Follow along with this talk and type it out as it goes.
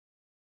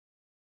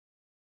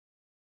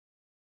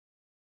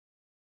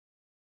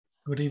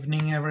Good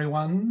evening,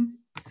 everyone.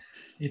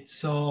 It's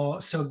so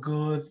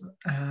good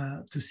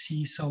to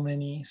see so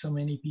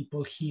many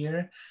people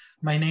here.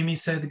 My name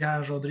is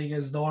Edgar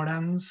Rodriguez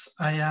Dorans.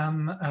 I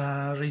am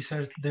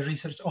the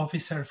research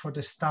officer for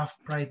the Staff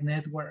Pride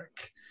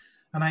Network,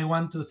 and I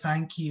want to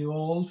thank you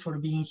all for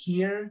being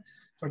here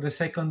for the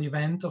second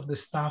event of the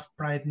Staff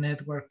Pride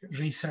Network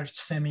Research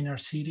Seminar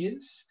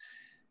Series,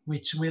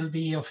 which will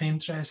be of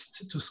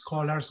interest to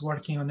scholars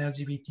working on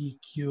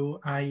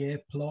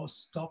LGBTQIA+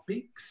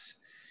 topics.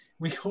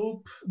 We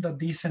hope that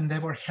this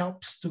endeavor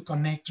helps to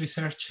connect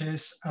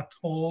researchers at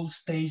all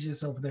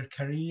stages of their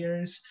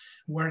careers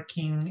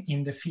working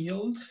in the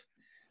field.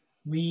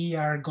 We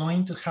are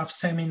going to have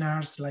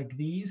seminars like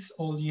this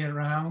all year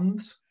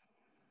round,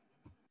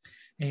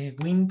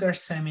 winter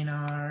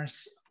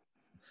seminars,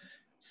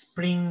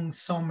 spring,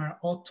 summer,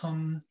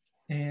 autumn,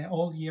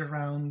 all year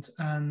round.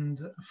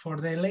 And for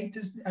the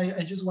latest,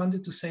 I just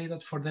wanted to say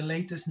that for the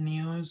latest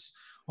news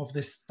of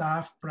the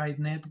Staff Pride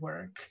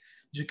Network,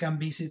 you can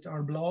visit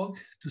our blog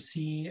to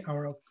see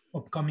our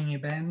upcoming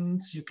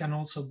events. You can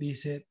also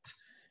visit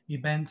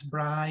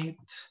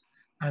Eventbrite,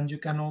 and you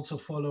can also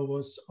follow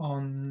us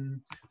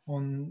on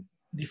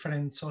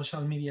different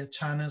social media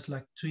channels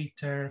like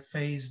Twitter,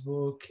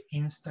 Facebook,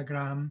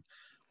 Instagram,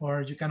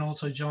 or you can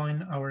also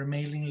join our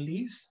mailing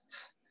list.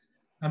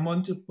 I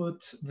want to put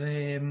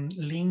the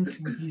link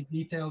with these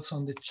details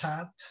on the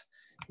chat.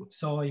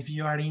 So if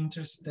you are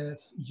interested,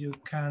 you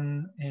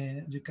can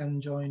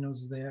join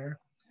us there.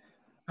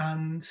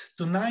 And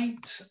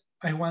tonight,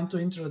 I want to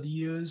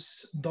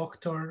introduce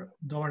Dr.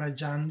 Dora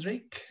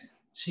Jandrić.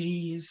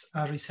 She is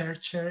a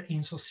researcher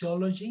in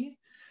sociology,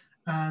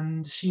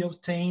 and she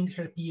obtained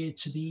her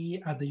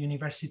PhD at the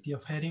University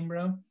of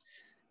Edinburgh.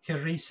 Her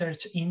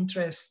research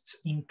interests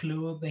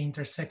include the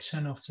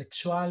intersection of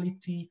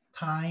sexuality,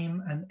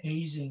 time, and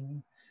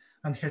aging,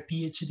 and her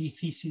PhD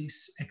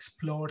thesis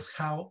explored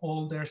how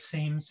older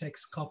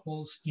same-sex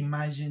couples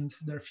imagined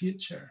their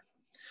future.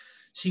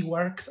 She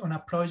worked on a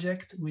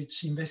project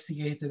which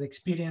investigated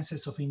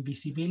experiences of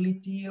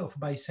invisibility of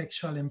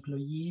bisexual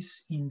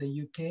employees in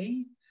the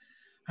UK,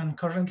 and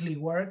currently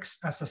works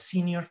as a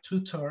senior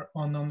tutor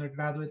on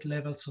undergraduate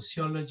level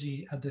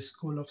sociology at the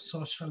School of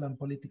Social and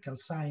Political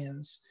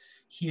Science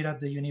here at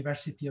the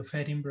University of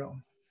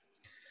Edinburgh.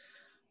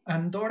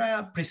 And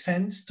Dora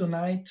presents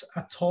tonight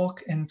a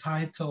talk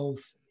entitled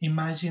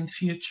Imagined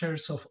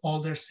Futures of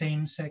Older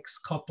Same-Sex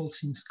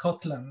Couples in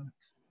Scotland.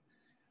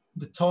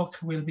 The talk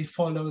will be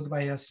followed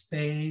by a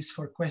space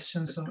for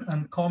questions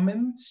and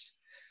comments.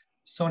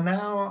 So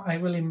now I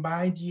will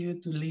invite you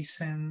to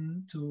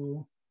listen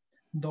to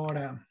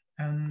Dora.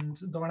 And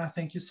Dora,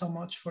 thank you so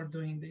much for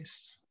doing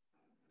this.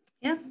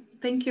 Yeah,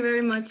 thank you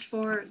very much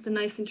for the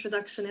nice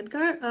introduction,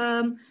 Edgar.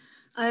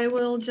 I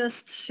will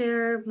just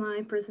share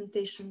my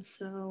presentation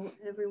so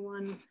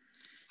everyone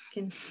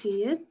can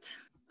see it.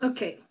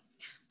 Okay,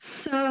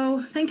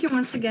 so thank you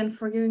once again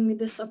for giving me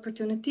this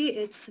opportunity.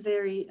 It's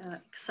very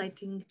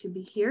exciting to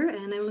be here,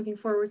 and I'm looking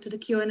forward to the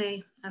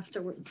Q&A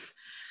afterwards.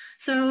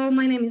 So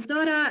my name is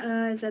Dora.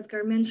 As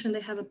Edgar mentioned, I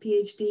have a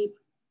PhD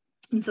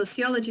in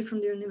sociology from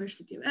the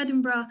University of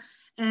Edinburgh.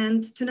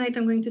 And tonight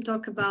I'm going to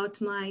talk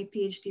about my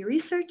PhD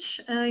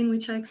research in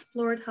which I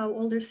explored how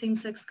older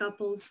same-sex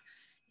couples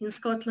in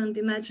Scotland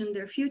imagined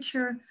their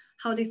future,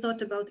 how they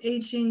thought about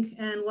aging,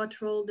 and what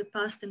role the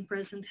past and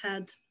present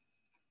had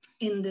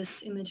in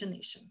this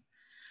imagination.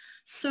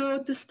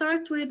 So to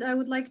start with, I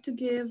would like to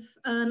give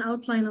an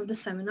outline of the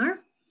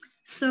seminar.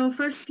 So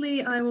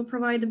firstly, I will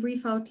provide a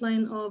brief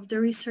outline of the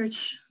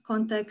research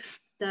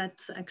context that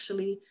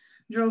actually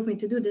drove me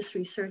to do this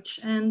research,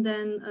 and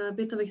then a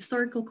bit of a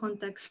historical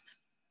context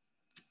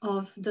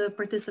of the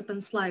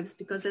participants' lives,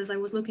 because as I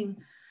was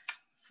looking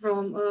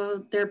from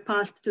their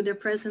past to their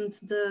present,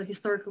 the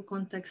historical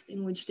context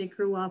in which they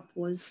grew up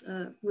was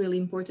really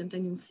important,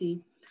 and you'll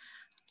see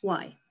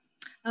why.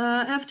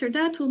 After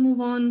that, we'll move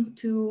on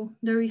to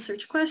the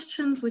research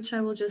questions, which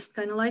I will just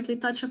kind of lightly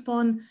touch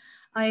upon.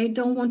 I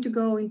don't want to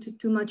go into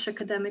too much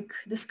academic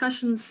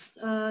discussions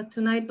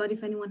tonight, but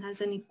if anyone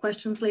has any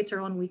questions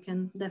later on, we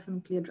can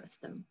definitely address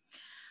them.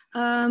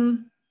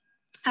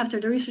 After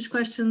the research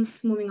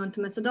questions, moving on to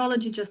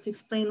methodology, just to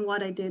explain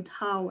what I did,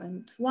 how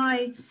and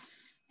why,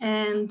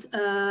 and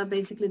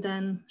basically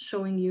then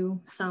showing you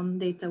some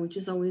data, which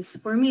is always,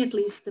 for me at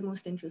least, the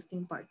most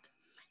interesting part.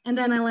 And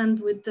then I'll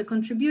end with the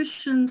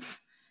contributions,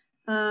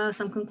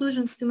 some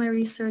conclusions to my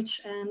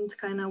research, and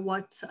kind of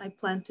what I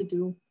plan to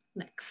do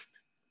next.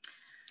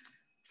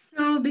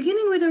 So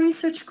beginning with the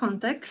research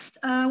context,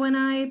 when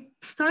I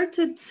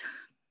started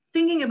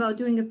thinking about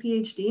doing a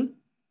PhD,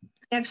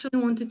 I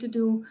actually wanted to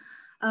do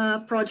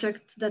a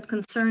project that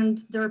concerned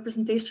the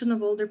representation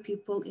of older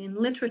people in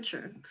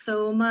literature.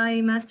 So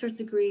my master's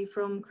degree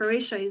from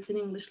Croatia is in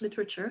English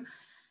literature,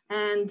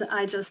 and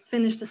I just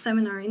finished a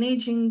seminar in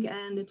aging,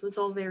 and it was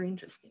all very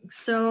interesting.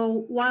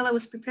 So while I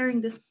was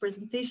preparing this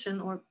presentation,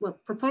 or well,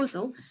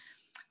 proposal,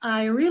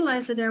 I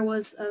realized that there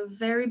was a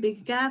very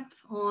big gap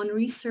on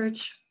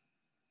research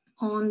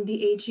on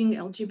the aging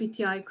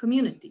LGBTI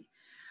community.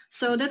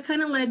 So that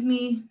kind of led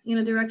me in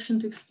a direction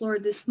to explore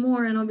this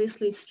more, and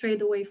obviously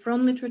strayed away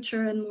from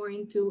literature and more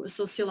into a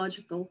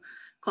sociological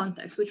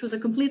context, which was a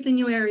completely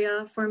new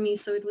area for me.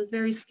 So it was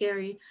very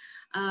scary,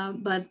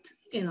 but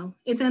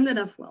it ended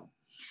up well.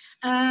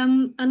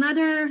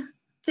 Another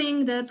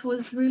thing that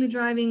was really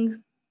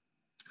driving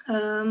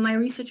my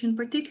research in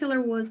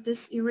particular was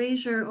this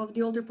erasure of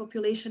the older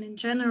population in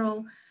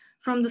general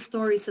from the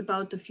stories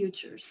about the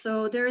future.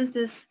 So there is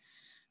this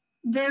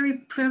very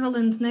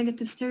prevalent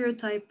negative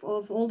stereotype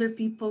of older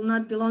people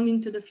not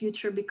belonging to the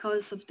future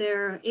because of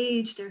their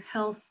age, their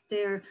health,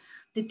 their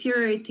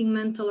deteriorating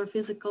mental or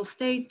physical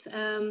state,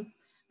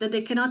 that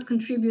they cannot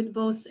contribute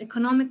both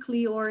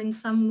economically or in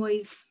some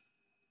ways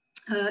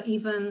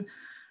even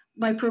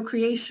by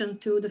procreation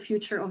to the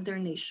future of their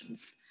nations.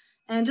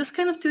 And just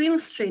kind of to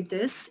illustrate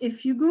this,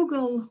 if you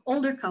Google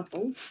older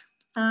couples,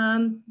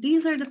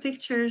 these are the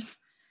pictures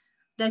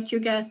that you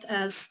get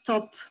as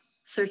top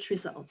search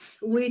results,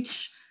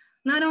 which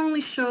not only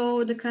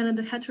show the kind of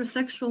the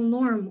heterosexual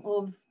norm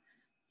of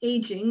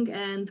aging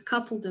and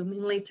coupledom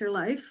in later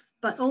life,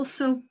 but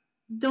also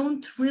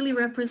don't really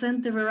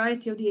represent the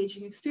variety of the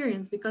aging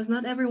experience, because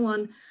not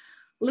everyone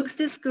looks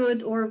this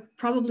good or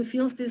probably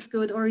feels this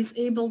good or is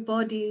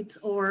able-bodied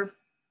or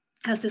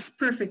has this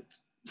perfect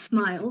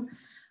smile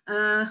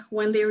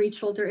when they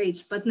reach older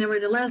age, but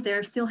nevertheless, they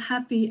are still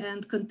happy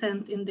and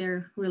content in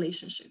their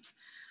relationships.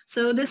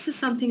 So this is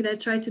something that I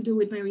try to do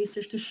with my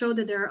research, to show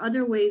that there are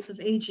other ways of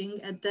aging,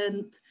 and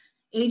that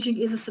aging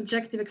is a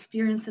subjective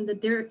experience, and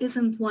that there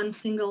isn't one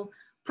single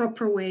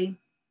proper way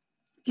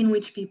in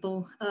which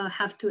people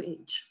have to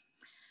age.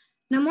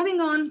 Now,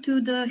 moving on to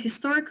the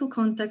historical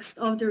context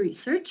of the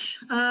research.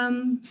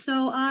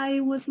 So I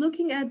was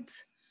looking at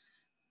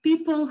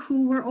people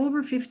who were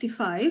over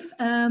 55.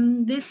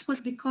 This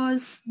was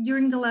because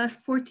during the last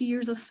 40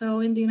 years or so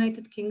in the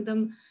United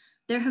Kingdom,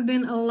 there have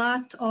been a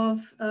lot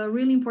of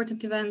really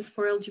important events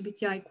for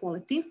LGBTI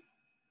equality.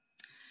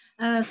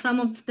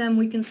 Some of them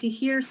we can see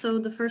here. So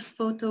the first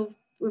photo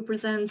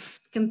represents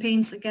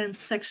campaigns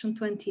against Section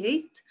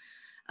 28.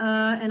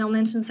 And I'll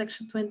mention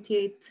Section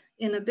 28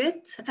 in a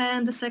bit.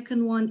 And the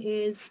second one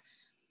is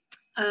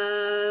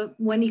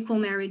when equal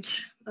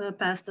marriage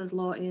passed as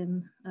law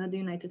in the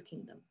United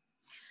Kingdom.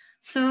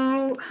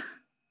 So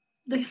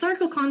the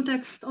historical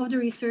context of the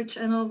research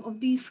and of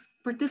these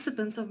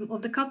participants,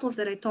 of the couples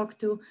that I talked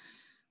to,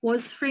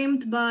 was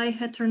framed by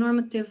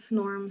heteronormative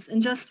norms.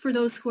 And just for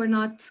those who are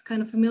not kind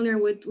of familiar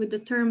with the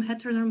term,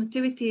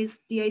 heteronormativity is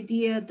the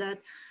idea that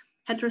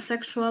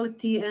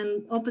heterosexuality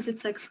and opposite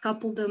sex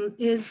coupledom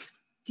is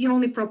the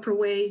only proper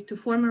way to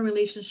form a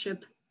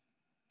relationship.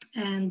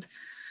 And,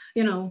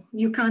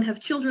 you can't have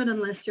children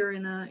unless you're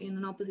in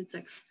an opposite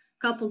sex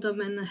coupledom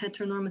and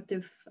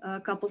heteronormative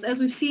couples. As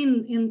we've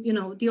seen in,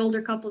 the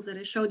older couples that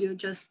I showed you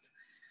just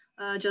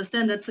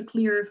then, that's a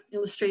clear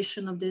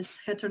illustration of this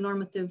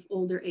heteronormative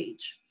older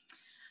age.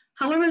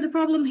 However, the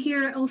problem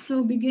here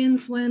also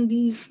begins when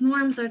these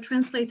norms are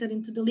translated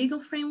into the legal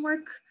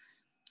framework.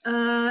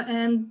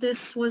 And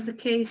this was the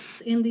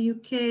case in the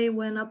UK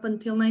when, up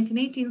until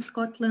 1980 in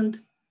Scotland,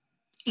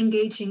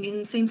 engaging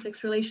in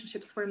same-sex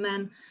relationships for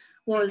men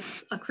was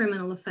a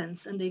criminal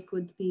offense and they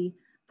could be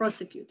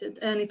prosecuted.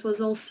 And it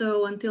was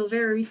also until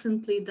very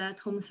recently that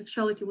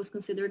homosexuality was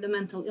considered a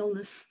mental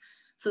illness,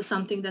 so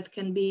something that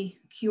can be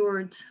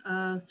cured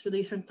through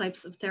different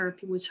types of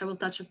therapy, which I will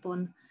touch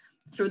upon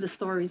through the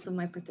stories of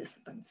my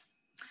participants.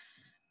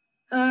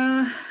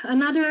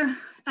 Another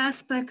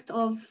aspect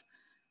of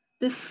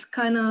this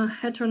kind of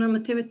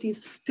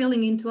heteronormativity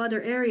spilling into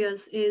other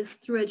areas is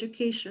through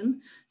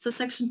education. So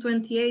Section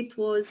 28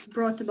 was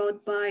brought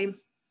about by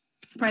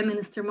Prime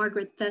Minister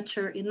Margaret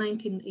Thatcher in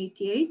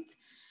 1988,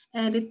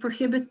 and it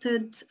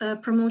prohibited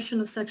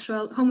promotion of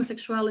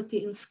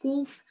homosexuality in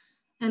schools,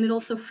 and it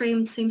also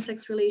framed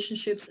same-sex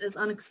relationships as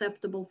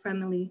unacceptable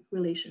family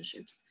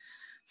relationships.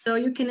 So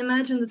you can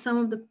imagine that some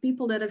of the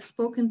people that I've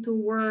spoken to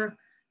were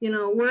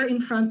in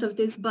front of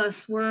this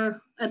bus,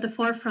 were at the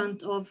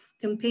forefront of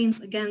campaigns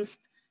against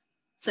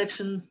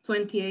Section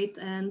 28,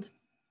 and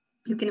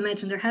you can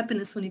imagine their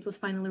happiness when it was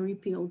finally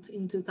repealed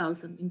in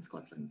 2000 in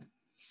Scotland.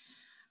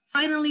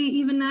 Finally,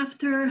 even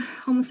after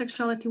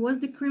homosexuality was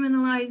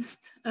decriminalized,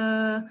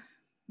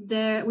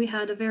 we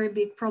had a very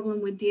big problem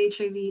with the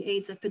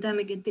HIV/AIDS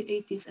epidemic in the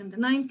 80s and the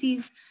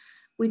 90s,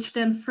 which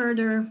then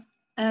further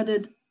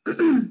added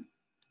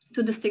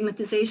to the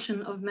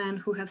stigmatization of men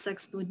who have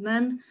sex with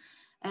men.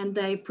 And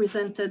they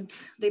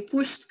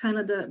pushed kind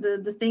of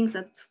the things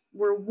that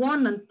were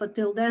won, but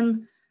till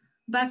then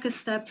back a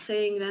step,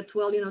 saying that,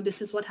 well,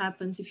 this is what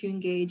happens if you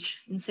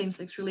engage in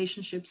same-sex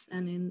relationships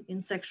and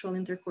in sexual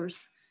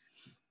intercourse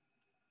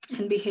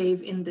and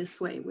behave in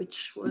this way,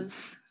 which was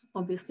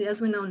obviously,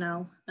 as we know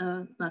now,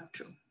 not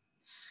true.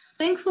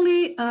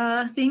 Thankfully,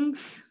 things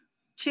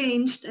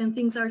changed and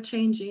things are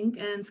changing,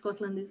 and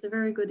Scotland is a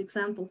very good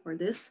example for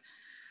this.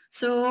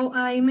 So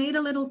I made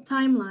a little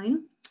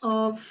timeline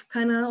of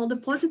kind of all the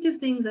positive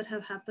things that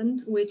have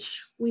happened,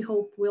 which we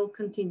hope will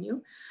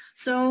continue.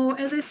 So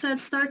as I said,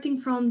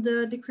 starting from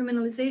the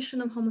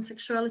decriminalization of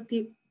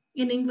homosexuality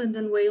in England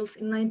and Wales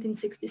in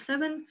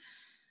 1967.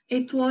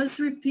 It was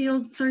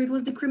repealed, sorry, it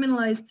was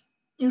decriminalized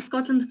in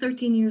Scotland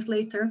 13 years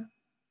later.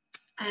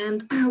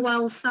 And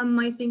while some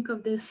might think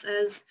of this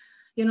as,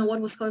 you know,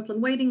 what was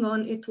Scotland waiting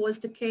on, it was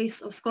the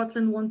case of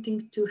Scotland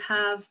wanting to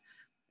have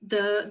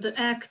the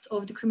act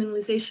of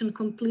decriminalization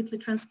completely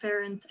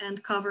transparent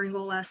and covering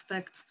all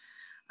aspects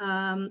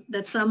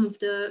that some of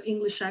the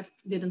English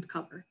acts didn't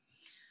cover.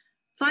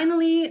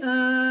 Finally,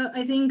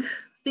 I think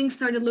things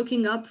started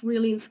looking up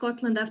really in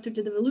Scotland after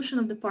the devolution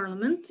of the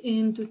parliament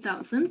in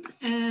 2000.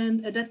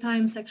 And at that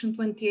time, Section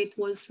 28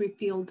 was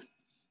repealed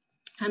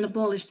and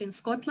abolished in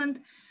Scotland.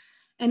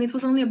 And it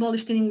was only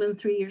abolished in England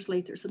 3 years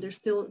later. So there's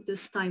still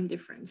this time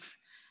difference.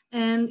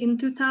 And in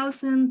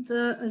 2000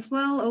 as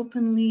well,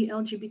 openly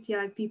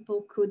LGBTI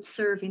people could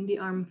serve in the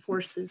armed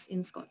forces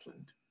in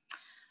Scotland.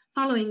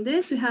 Following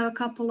this, we have a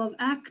couple of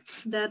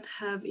acts that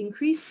have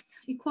increased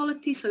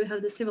equality. So we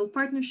have the Civil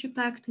Partnership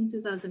Act in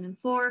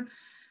 2004,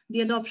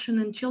 the Adoption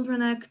and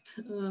Children Act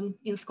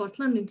in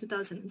Scotland in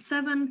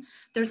 2007.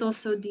 There's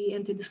also the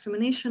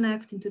Anti-Discrimination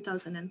Act in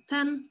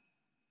 2010.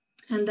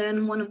 And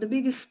then one of the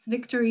biggest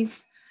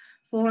victories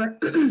for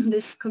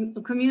this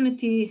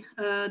community,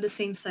 the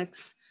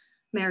Same-Sex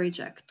Marriage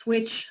Act,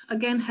 which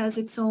again has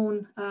its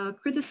own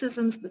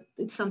criticisms, but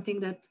it's something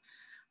that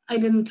I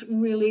didn't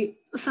really,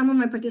 some of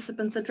my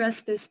participants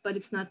addressed this, but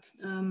it's not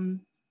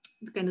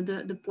kind of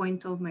the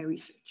point of my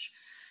research.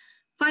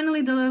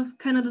 Finally, the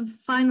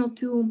final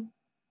two,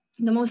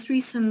 the most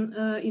recent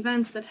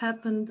events that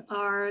happened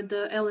are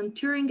the Alan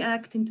Turing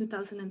Act in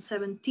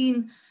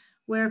 2017,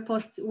 where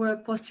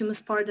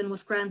posthumous pardon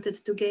was granted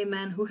to gay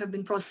men who have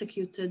been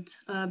prosecuted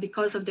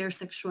because of their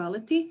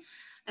sexuality.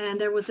 And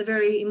there was a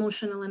very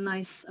emotional and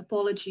nice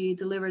apology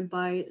delivered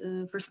by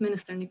First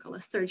Minister Nicola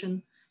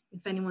Sturgeon,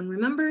 if anyone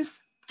remembers.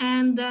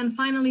 And then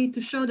finally,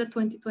 to show that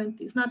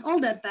 2020 is not all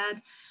that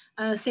bad,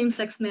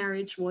 same-sex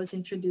marriage was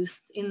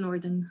introduced in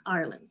Northern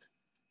Ireland.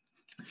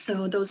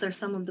 So those are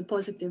some of the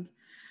positive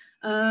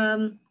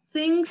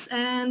things.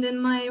 And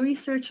in my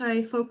research,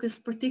 I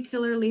focused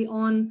particularly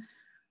on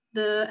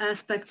the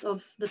aspects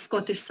of the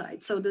Scottish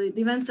side. So the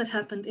events that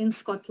happened in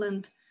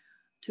Scotland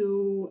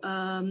to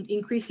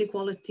increase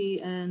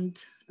equality and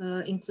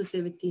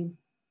inclusivity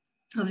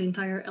of the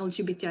entire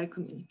LGBTI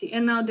community.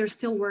 And now there's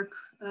still work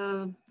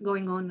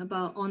going on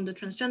on the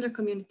transgender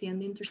community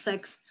and the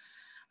intersex,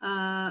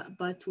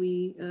 but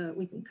we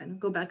can kind of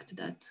go back to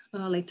that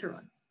later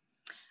on.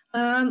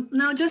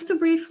 Now, just to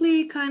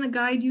briefly kind of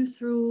guide you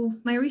through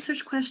my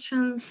research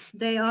questions,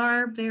 they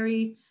are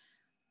very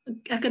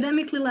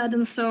academically led,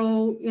 and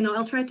so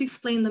I'll try to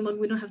explain them, but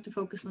we don't have to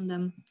focus on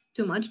them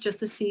too much, just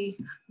to see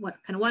what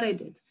I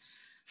did.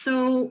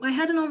 So I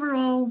had an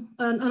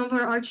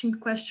overarching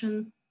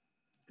question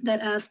that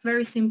asked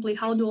very simply,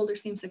 how do older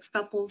same-sex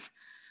couples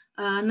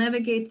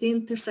navigate the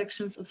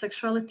intersections of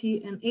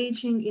sexuality and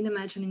aging in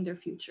imagining their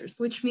futures?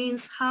 Which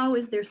means, how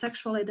is their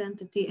sexual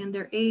identity and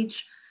their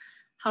age,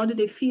 how do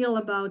they feel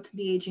about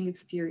the aging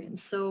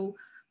experience? So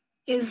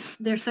is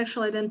their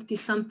sexual identity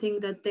something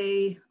that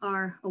they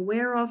are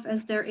aware of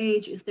as their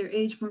age? Is their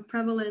age more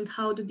prevalent?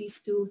 How do these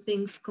two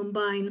things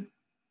combine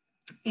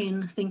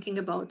in thinking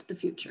about the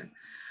future?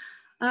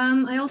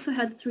 I also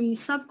had 3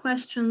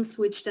 sub-questions,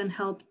 which then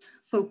helped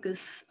focus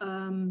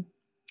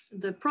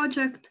the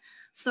project.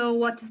 So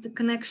what is the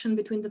connection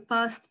between the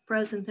past,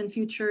 present, and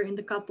future in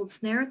the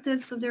couple's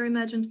narratives of their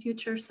imagined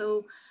future?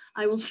 So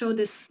I will show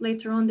this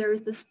later on. There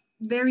is this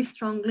very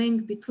strong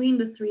link between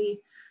the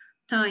 3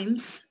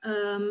 times,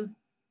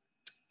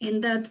 in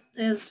that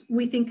as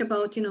we think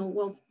about,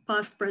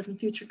 past, present,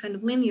 future, kind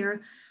of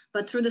linear,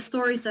 but through the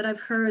stories that I've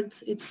heard,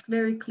 it's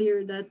very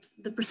clear that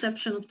the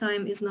perception of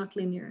time is not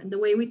linear, and the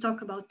way we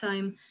talk about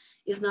time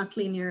is not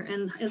linear.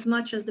 And as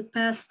much as the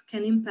past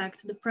can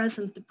impact the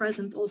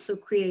present also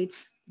creates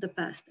the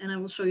past. And I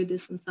will show you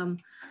this in some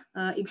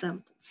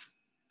examples.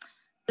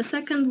 The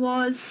second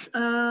was,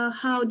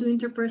 how do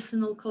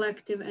interpersonal,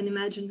 collective, and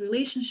imagined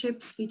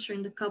relationships feature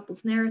in the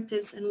couple's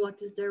narratives, and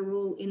what is their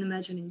role in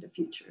imagining the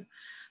future?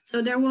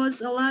 So there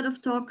was a lot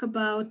of talk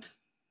about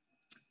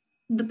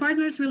the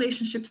partners'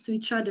 relationships to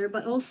each other,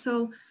 but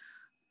also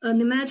an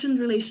imagined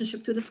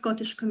relationship to the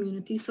Scottish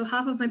community. So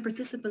half of my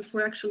participants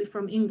were actually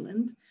from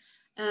England,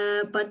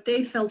 but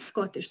they felt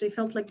Scottish. They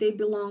felt like they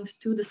belonged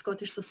to the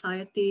Scottish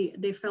society.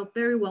 They felt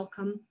very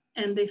welcome,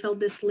 and they felt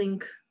this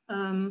link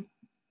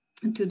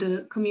to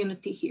the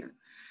community here.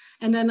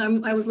 And then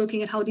I was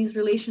looking at how these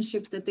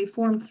relationships that they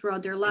formed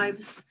throughout their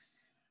lives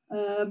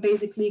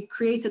basically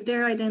created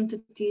their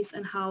identities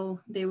and how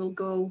they will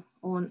go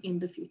on in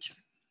the future.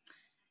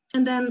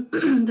 And then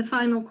the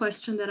final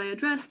question that I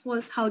addressed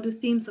was, how do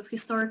themes of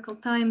historical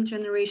time,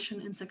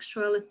 generation, and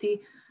sexuality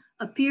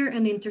appear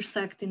and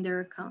intersect in their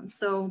accounts?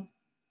 So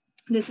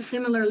this is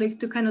similarly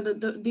to kind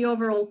of the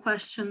overall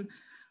question,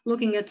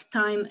 looking at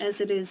time as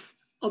it is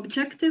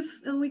objective,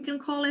 we can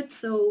call it.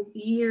 So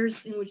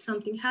years in which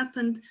something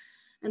happened,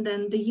 and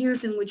then the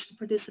years in which the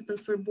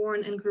participants were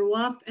born and grew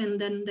up, and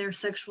then their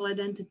sexual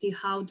identity.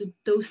 How do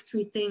those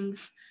 3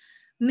 things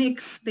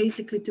mix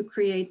basically to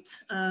create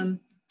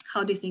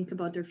how they think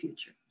about their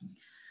future?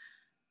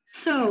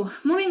 So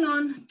moving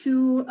on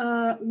to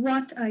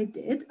what I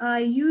did, I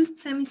used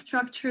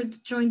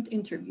semi-structured joint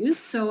interviews.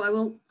 So I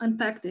will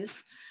unpack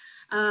this.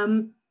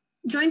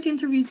 Joint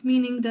interviews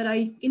meaning that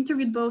I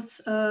interviewed both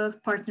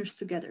partners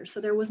together.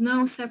 So there was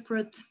no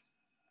separate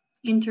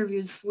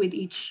interviews with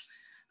each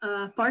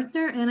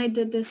partner, and I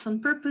did this on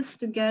purpose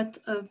to get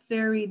a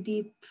very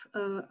deep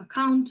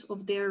account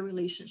of their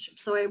relationship.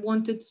 So I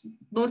wanted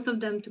both of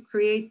them to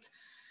create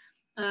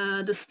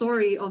the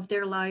story of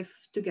their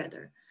life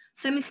together.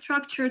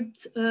 Semi-structured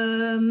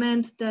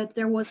meant that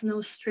there was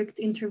no strict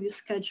interview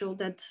schedule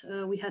that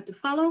we had to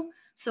follow.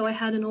 So I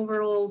had an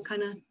overall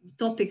kind of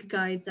topic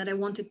guide that I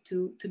wanted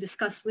to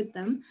discuss with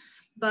them,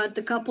 but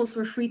the couples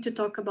were free to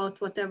talk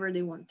about whatever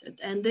they wanted.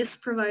 And this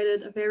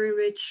provided a very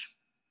rich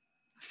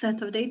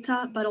set of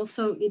data, but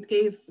also it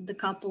gave the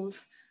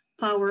couples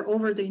power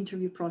over the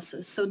interview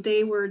process. So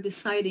they were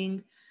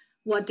deciding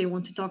what they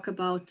want to talk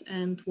about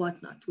and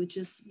what not, which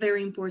is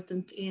very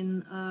important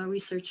in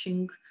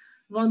researching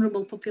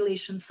vulnerable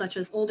populations such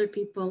as older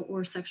people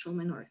or sexual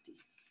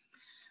minorities.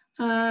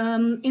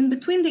 In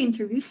between the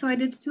interviews, so I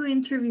did 2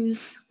 interviews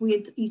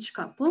with each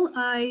couple.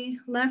 I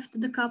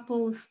left the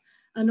couples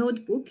a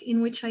notebook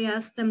in which I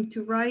asked them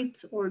to write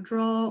or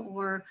draw,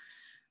 or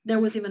there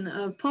was even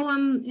a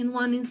poem in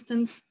one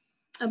instance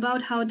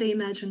about how they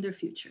imagined their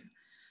future.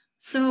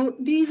 So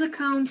these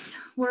accounts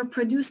were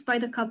produced by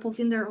the couples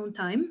in their own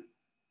time.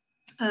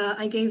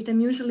 I gave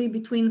them usually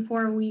between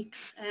 4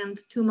 weeks and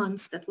 2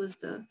 months. That was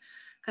the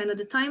kind of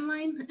the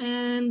timeline.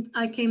 And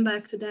I came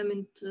back to them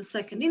in the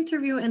second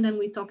interview, and then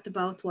we talked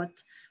about what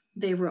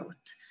they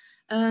wrote.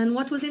 And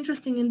what was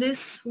interesting in this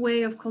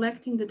way of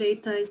collecting the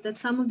data is that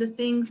some of the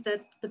things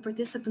that the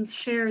participants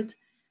shared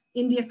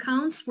in the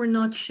accounts were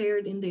not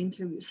shared in the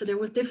interview. So there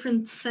was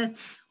different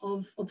sets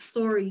of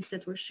stories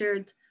that were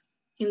shared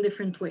in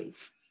different ways.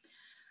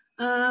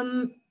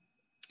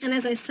 And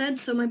as I said,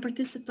 so my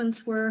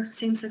participants were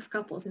same-sex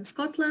couples in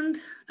Scotland.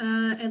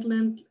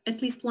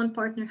 At least one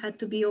partner had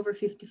to be over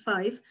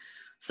 55.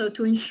 So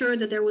to ensure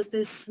that there was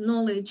this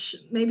knowledge,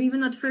 maybe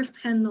even not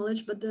first-hand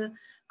knowledge, but the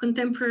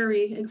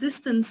contemporary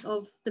existence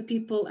of the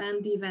people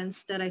and the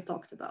events that I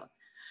talked about.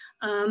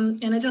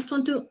 And I just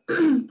want to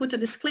put a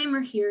disclaimer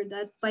here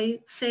that by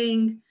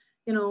saying,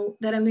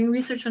 that I'm doing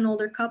research on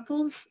older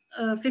couples,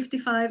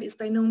 55 is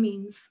by no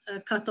means a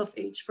cutoff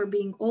age for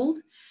being old.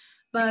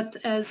 But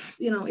as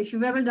if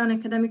you've ever done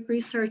academic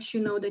research, you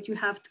know that you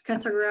have to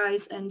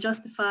categorize and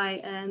justify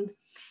and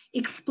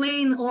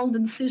explain all the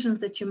decisions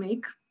that you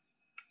make.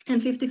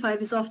 And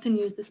 55 is often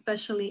used,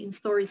 especially in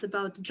stories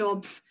about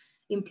jobs,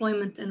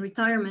 employment, and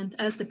retirement,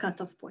 as the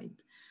cutoff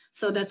point.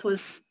 So that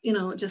was,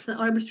 just an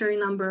arbitrary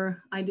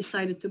number I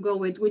decided to go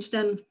with, which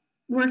then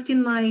worked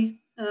in my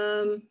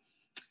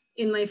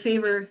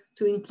favor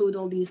to include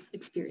all these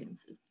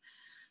experiences.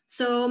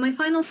 So my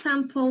final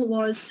sample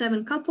was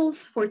 7 couples,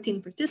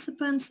 14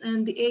 participants,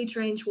 and the age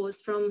range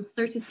was from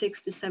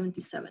 36 to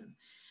 77.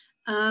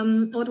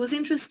 What was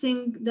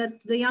interesting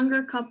that the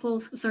younger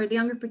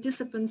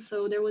participants,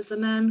 so there was a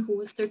man who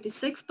was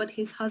 36, but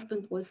his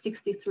husband was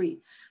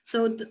 63.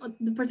 So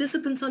the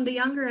participants on the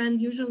younger end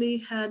usually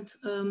had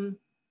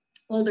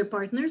older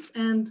partners,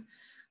 and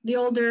the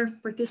older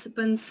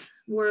participants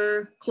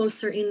were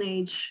closer in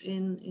age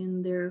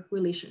in their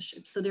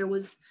relationship. So there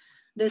was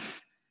this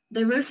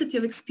diversity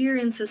of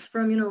experiences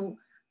from,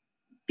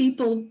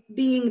 people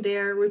being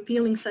there,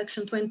 repealing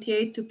Section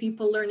 28, to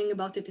people learning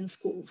about it in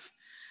schools,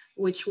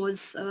 which was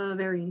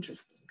very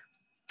interesting.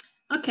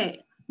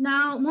 Okay,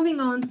 now moving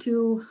on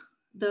to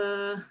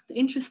the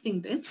interesting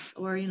bits,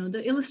 or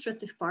the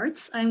illustrative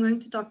parts. I'm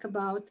going to talk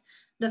about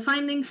the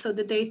findings, so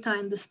the data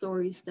and the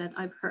stories that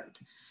I've heard.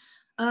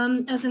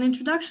 As an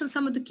introduction,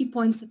 some of the key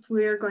points that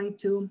we're going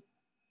to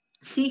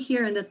see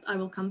here and that I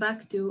will come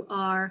back to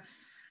are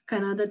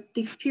kind of that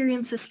the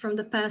experiences from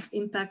the past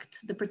impact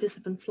the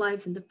participants'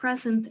 lives in the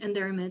present and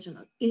their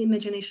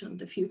imagination of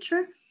the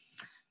future.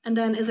 And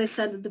then, as I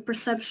said, the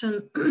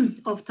perception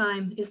of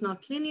time is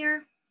not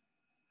linear,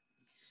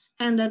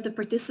 and that the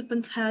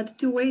participants had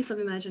 2 ways of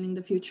imagining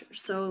the future.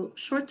 So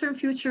short-term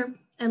future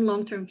and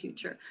long-term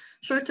future.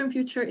 Short-term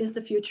future is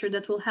the future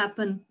that will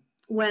happen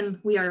when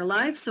we are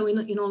alive. So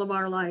in all of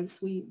our lives,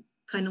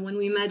 when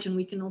we imagine,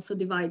 we can also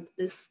divide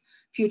this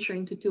future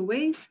into 2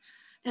 ways.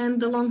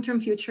 And the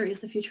long-term future is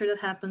the future that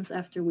happens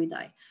after we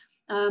die.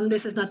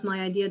 This is not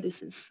my idea.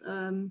 This is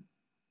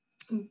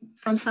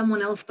from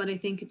someone else, but I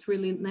think it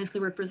really nicely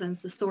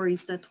represents the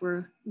stories that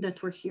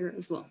were here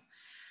as well.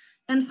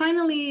 And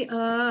finally,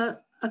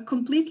 a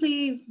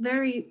completely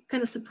very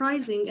kind of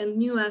surprising and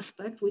new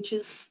aspect, which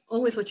is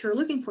always what you're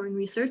looking for in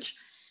research,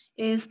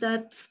 is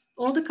that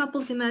all the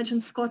couples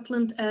imagined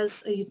Scotland as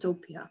a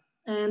utopia.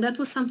 And that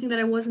was something that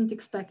I wasn't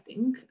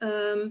expecting.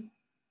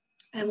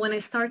 And when I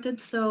started,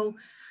 so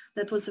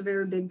that was a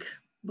very big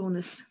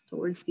bonus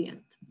towards the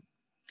end.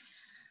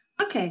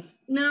 Okay,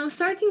 now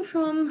starting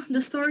from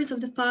the stories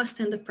of the past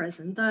and the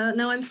present.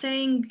 Now I'm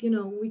saying,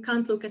 we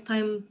can't look at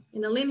time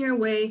in a linear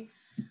way,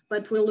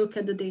 but we'll look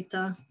at the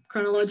data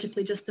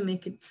chronologically just to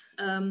make it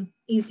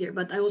easier,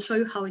 but I will show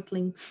you how it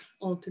links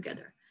all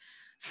together.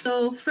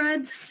 So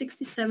Fred,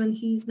 67,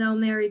 he's now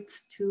married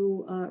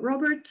to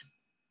Robert,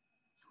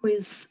 who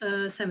is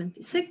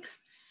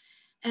 76.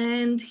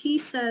 And he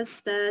says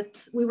that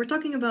we were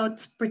talking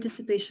about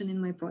participation in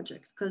my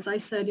project, because I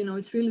said, you know,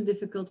 it's really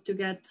difficult to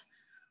get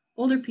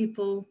older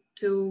people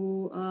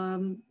to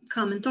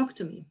come and talk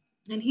to me.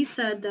 And he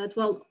said that,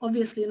 well,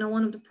 obviously, you know,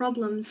 one of the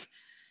problems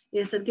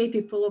is that gay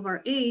people of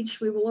our age,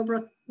 we were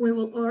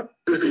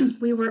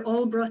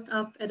all brought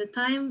up at a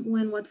time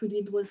when what we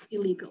did was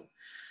illegal.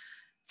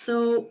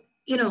 So,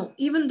 you know,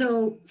 even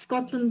though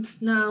Scotland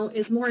now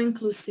is more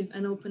inclusive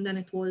and open than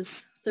it was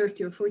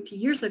 30 or 40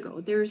 years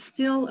ago, there's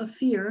still a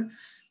fear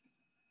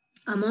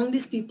among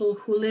these people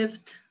who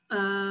lived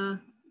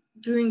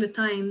during the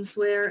times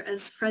where,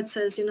 as Fred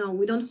says, you know,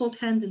 we don't hold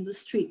hands in the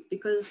street,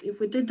 because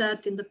if we did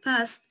that in the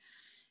past,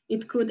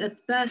 it could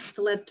at best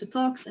lead to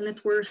talks, and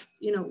at worst,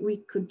 you know,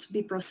 we could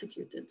be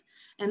prosecuted.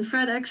 And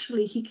Fred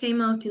actually, he came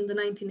out in the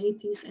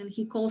 1980s and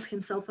he calls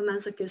himself a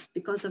masochist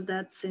because of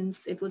that,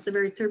 since it was a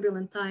very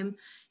turbulent time.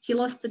 He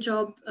lost the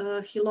job,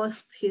 he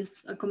lost his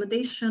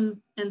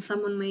accommodation, and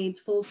someone made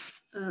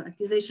false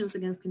accusations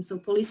against him. So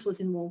police was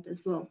involved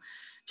as well,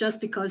 just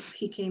because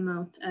he came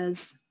out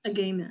as a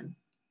gay man.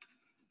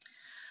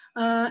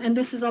 And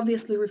this is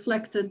obviously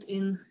reflected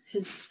in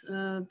his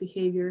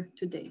behavior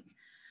today.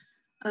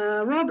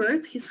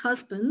 Robert, his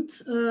husband,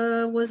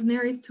 was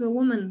married to a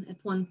woman at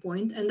one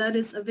point, and that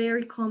is a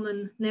very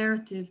common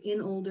narrative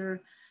in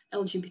older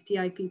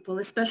LGBTI people,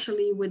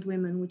 especially with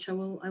women, which I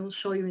will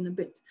show you in a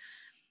bit.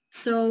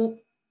 So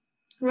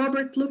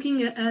Robert,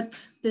 looking at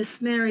this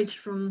marriage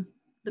from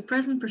the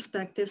present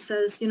perspective,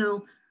 says, you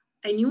know,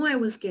 I knew I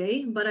was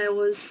gay, but I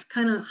was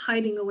kind of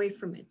hiding away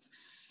from it.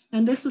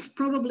 And this was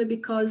probably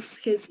because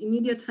his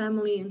immediate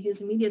family and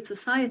his immediate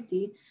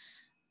society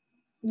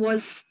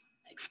was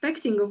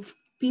expecting of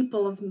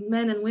people, of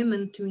men and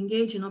women, to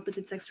engage in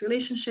opposite sex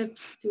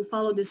relationships, to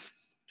follow this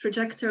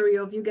trajectory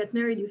of you get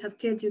married, you have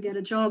kids, you get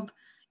a job,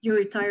 you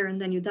retire,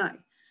 and then you die.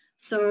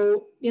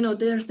 So, you know,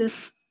 there's this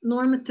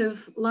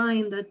normative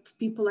line that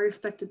people are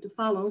expected to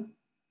follow.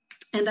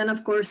 And then,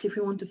 of course, if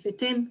we want to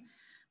fit in,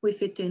 we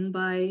fit in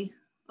by,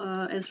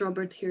 as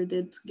Robert here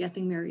did,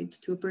 getting married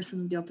to a person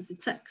of the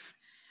opposite sex.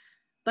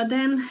 But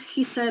then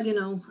he said, you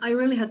know, I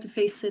really had to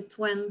face it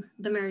when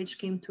the marriage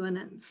came to an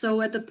end.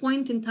 So at the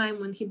point in time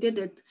when he did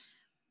it,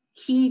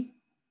 he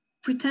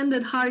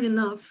pretended hard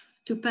enough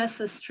to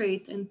pass as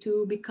straight and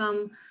to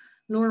become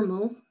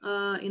normal,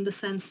 in the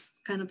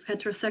sense kind of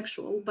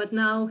heterosexual. But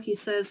now he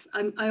says,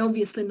 I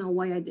obviously know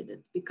why I did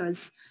it,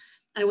 because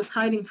I was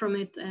hiding from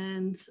it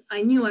and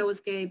I knew I was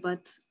gay,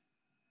 but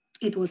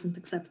it wasn't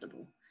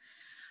acceptable.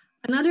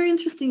 Another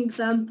interesting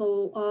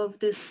example of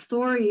this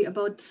story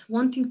about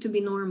wanting to be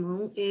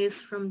normal is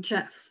from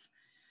Jeff.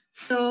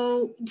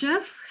 So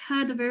Jeff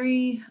had a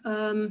very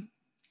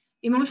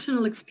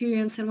emotional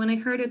experience, and when I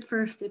heard it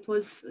first, it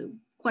was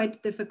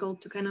quite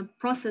difficult to kind of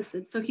process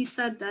it. So he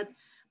said that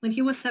when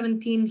he was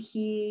 17,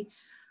 he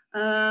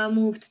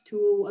moved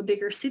to a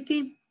bigger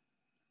city,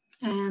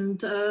 and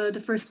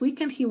the first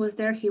weekend he was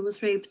there, he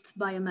was raped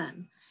by a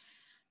man.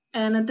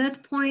 And at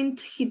that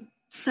point, he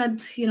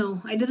said, you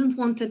know, I didn't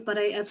want it, but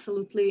I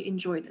absolutely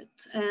enjoyed it.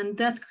 And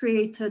that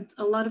created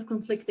a lot of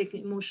conflicting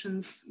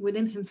emotions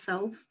within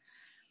himself.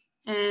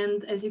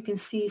 And as you can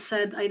see,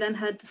 said, I then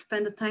had to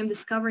spend the time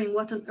discovering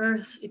what on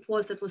earth it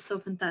was that was so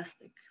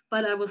fantastic,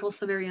 but I was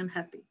also very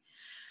unhappy.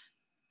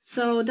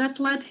 So that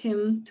led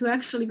him to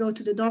actually go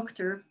to the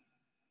doctor,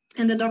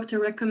 and the doctor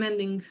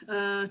recommending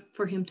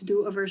for him to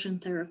do aversion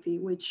therapy,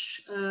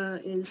 which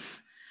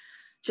is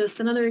just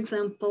another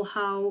example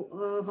how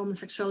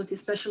homosexuality,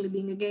 especially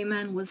being a gay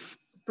man, was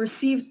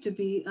perceived to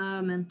be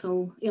a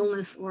mental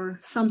illness or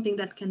something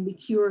that can be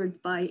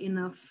cured by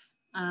enough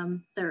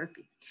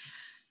therapy.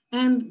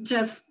 And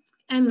Jeff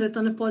ends it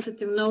on a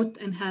positive note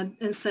and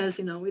says,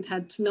 you know, it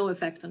had no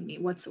effect on me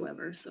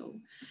whatsoever. So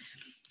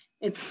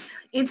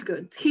it's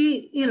good.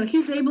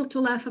 He's able to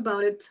laugh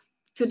about it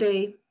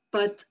today,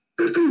 but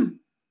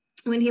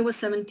when he was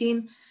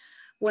 17,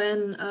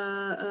 when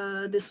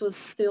this was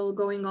still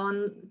going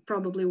on,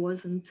 probably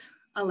wasn't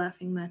a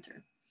laughing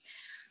matter.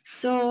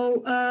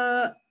 So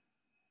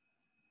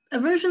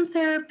aversion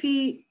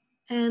therapy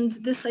and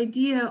this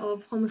idea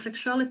of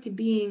homosexuality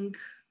being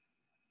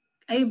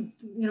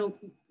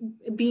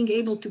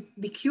able to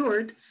be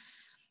cured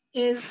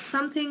is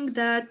something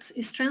that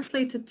is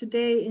translated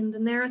today in the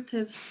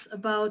narratives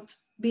about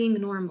being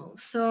normal.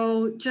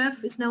 So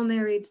Jeff is now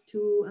married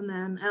to a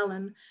man,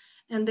 Alan,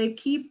 and they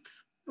kept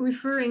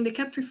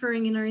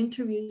referring in our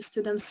interviews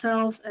to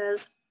themselves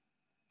as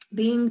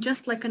being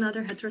just like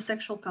another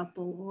heterosexual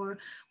couple, or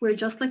we're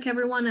just like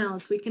everyone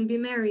else. We can be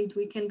married,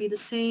 we can be the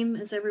same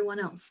as everyone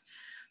else.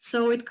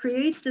 So it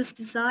creates this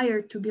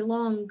desire to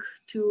belong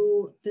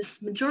to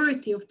this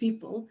majority of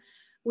people,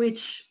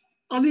 which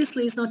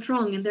obviously is not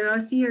wrong. And there are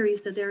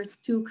theories that there's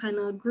two kind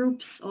of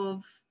groups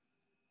of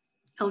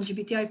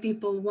LGBTI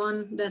people,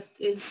 one that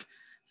is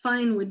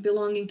fine with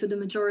belonging to the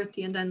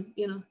majority, and then,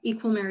 you know,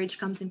 equal marriage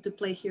comes into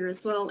play here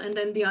as well. And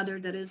then the other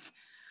that is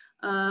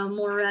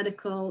more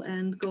radical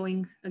and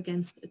going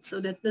against it. So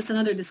that's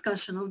another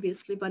discussion,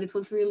 obviously, but it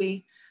was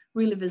really,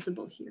 really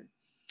visible here.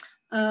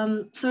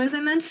 So as I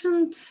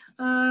mentioned,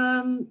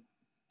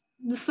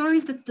 the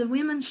stories that the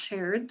women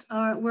shared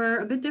were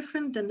a bit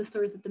different than the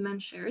stories that the men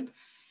shared,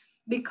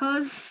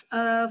 because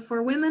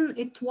for women,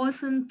 it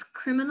wasn't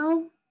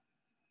criminal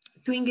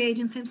to engage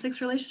in same-sex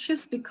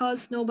relationships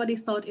because nobody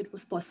thought it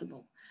was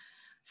possible.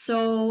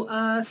 So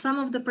some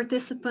of the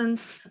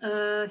participants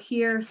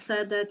here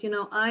said that,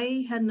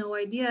 I had no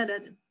idea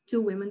that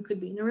two women could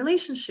be in a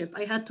relationship.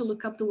 I had to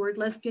look up the word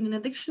lesbian in a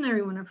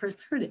dictionary when I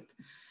first heard it.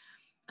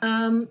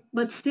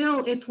 But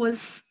still, it was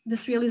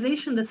this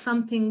realization that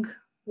something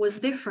was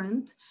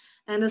different.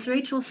 And as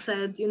Rachel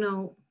said,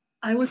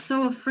 I was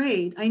so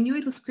afraid. I knew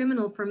it was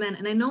criminal for men,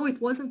 and I know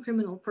it wasn't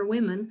criminal for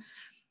women,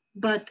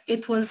 but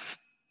it was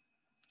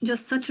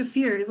just such a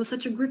fear. It was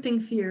such a gripping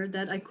fear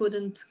that I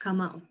couldn't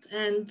come out.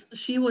 And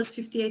she was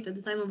 58 at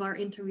the time of our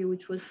interview,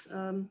 which was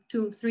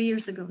 2-3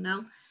 years ago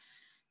now.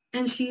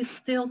 And she's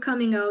still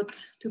coming out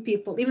to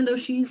people, even though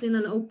she's in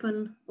an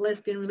open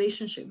lesbian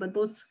relationship, but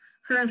both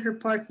her and her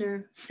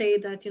partner say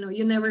that,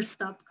 you never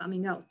stop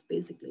coming out,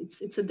 basically.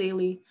 It's a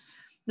daily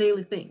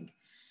thing.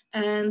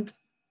 And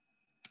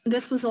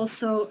this was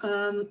also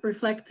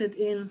reflected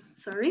in,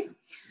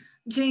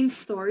 Jane's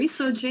story.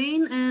 So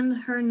Jane and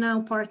her now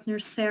partner,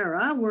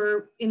 Sarah,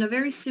 were in a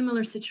very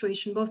similar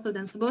situation, both of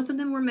them. So both of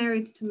them were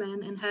married to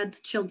men and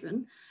had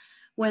children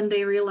when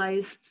they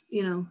realized,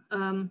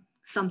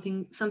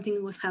 something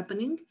was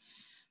happening.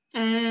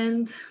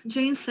 And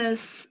Jane says,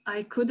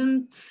 I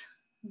couldn't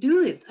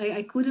do it.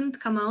 I couldn't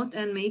come out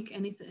and make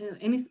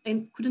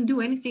anything, couldn't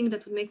do anything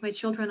that would make my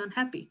children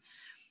unhappy.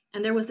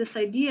 And there was this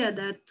idea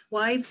that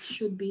wives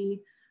should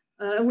be,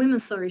 women,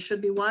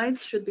 should be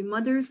wives, should be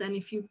mothers. And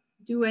if you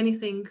do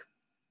anything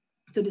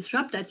to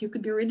disrupt that, you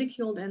could be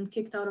ridiculed and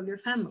kicked out of your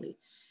family.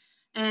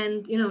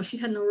 And, she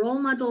had no role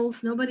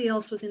models. Nobody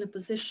else was in a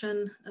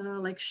position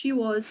like she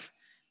was.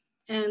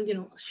 And,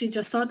 she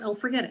just thought, I'll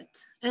forget it.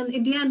 And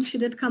in the end, she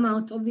did come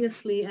out,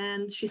 obviously.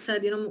 And she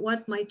said,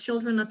 what, my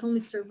children not only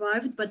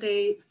survived, but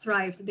they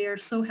thrived. They are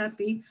so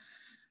happy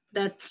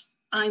that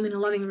I'm in a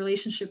loving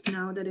relationship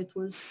now, that it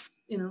was,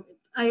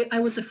 I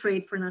was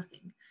afraid for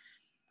nothing.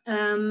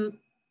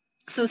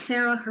 So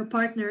Sarah, her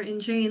partner, and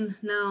Jane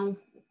now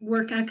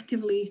work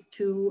actively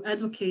to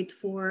advocate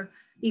for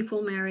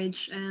equal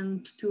marriage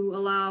and to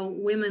allow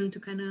women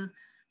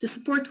to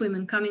support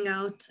women coming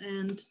out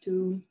and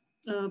to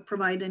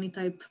provide any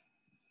type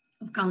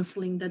of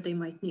counseling that they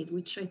might need,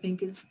 which I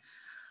think is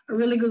a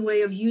really good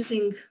way of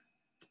using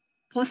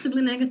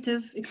possibly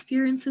negative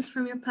experiences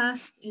from your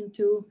past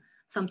into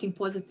something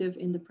positive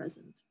in the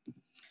present.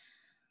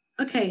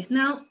 Okay,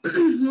 now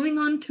moving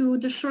on to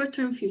the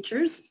short-term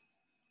futures.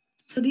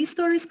 So these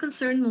stories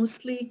concern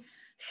mostly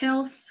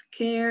health,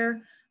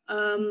 care.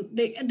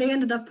 They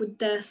ended up with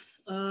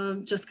death,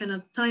 just kind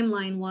of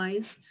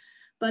timeline-wise.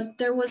 But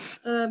there was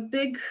a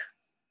big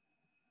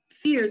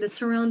fear that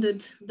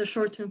surrounded the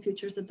short-term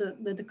futures that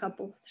the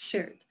couple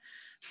shared.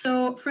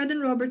 So Fred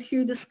and Robert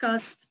here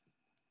discussed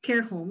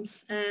care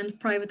homes and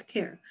private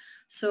care.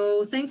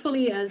 So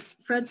thankfully, as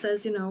Fred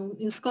says,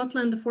 in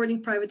Scotland,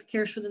 affording private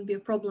care shouldn't be a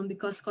problem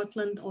because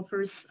Scotland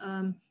offers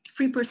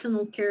free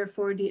personal care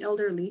for the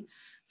elderly.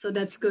 So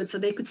that's good. So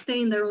they could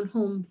stay in their own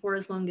home for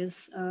as long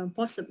as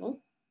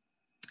possible.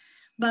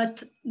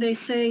 But they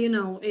say,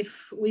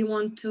 if we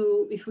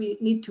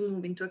need to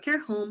move into a care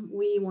home,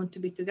 we want to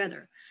be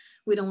together.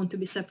 We don't want to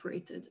be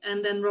separated.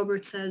 And then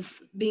Robert says,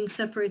 being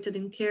separated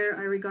in care,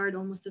 I regard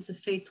almost as a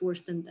fate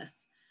worse than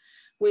death,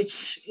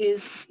 which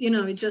is,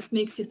 it just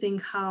makes you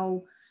think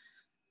how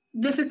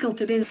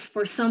difficult it is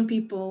for some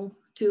people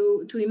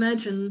to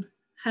imagine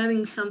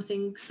having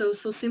something so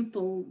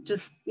simple,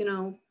 just,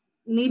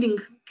 needing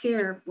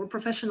care or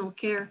professional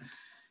care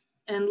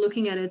and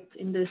looking at it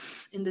in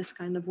this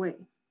kind of way.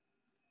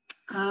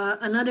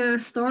 Another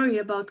story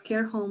about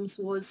care homes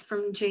was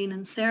from Jane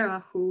and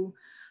Sarah, who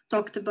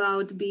talked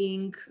about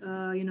being,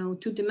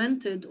 too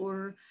demented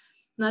or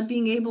not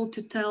being able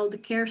to tell the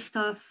care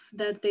staff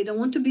that they don't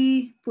want to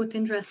be put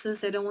in dresses,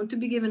 they don't want to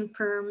be given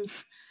perms.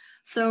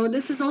 So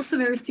this is also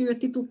very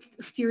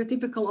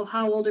stereotypical of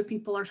how older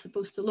people are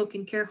supposed to look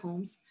in care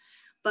homes.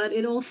 But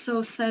it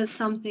also says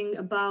something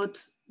about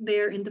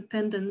their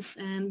independence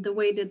and the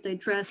way that they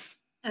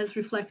dress as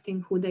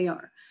reflecting who they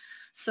are.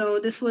 So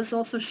this was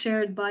also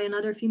shared by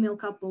another female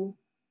couple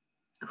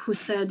who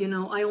said,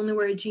 I only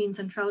wear jeans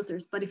and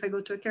trousers, but if I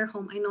go to a care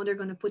home, I know they're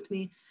going to put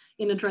me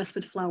in a dress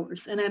with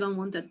flowers, and I don't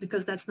want that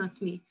because that's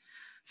not me.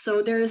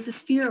 So there is this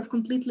fear of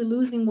completely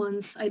losing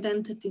one's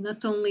identity,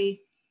 not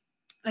only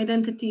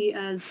identity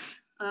as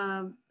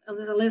a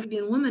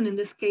lesbian woman in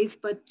this case,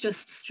 but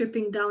just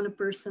stripping down a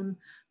person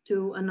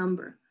to a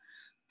number.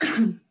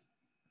 And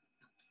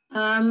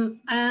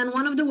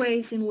one of the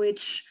ways in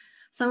which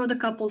some of the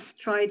couples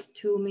tried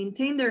to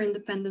maintain their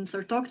independence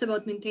or talked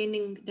about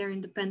maintaining their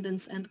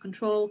independence and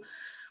control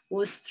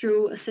was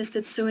through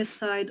assisted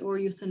suicide or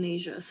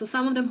euthanasia. So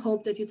some of them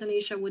hoped that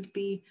euthanasia would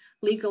be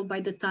legal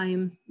by the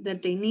time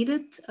that they need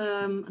it.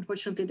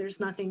 Unfortunately, there's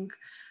nothing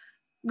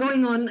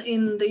going on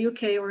in the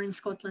UK or in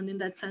Scotland in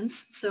that sense.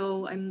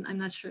 So I'm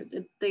not sure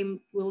that they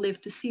will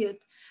live to see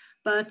it.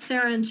 But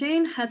Sarah and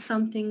Jane had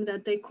something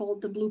that they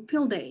called the Blue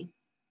Pill Day.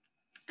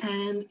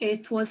 And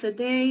it was a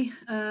day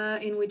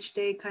in which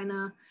they kind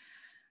of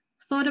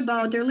thought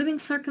about their living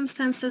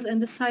circumstances and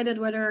decided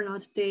whether or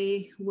not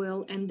they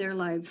will end their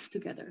lives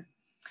together.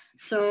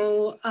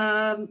 So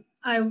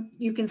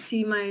you can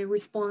see my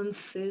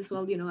response is,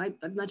 well, you know,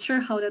 I'm not sure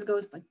how that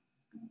goes, but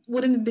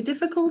wouldn't it be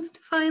difficult to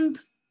find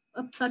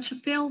such a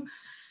pill?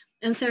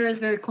 And Sarah is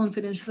very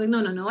confident. She's like,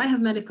 no, I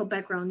have medical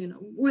background, you know,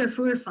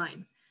 we're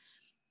fine.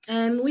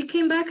 And we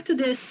came back to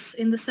this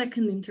in the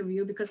second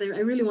interview because I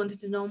really wanted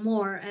to know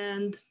more.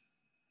 And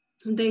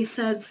they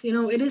said, you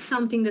know, it is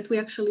something that we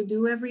actually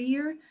do every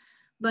year,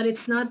 but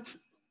it's not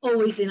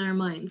always in our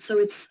minds. So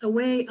it's a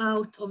way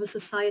out of a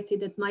society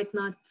that might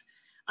not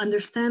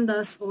understand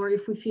us, or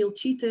if we feel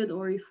cheated,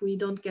 or if we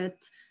don't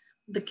get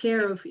the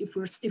care of if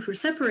we're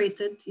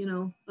separated, you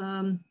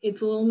know,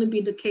 it will only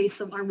be the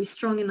case of, are we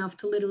strong enough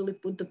to literally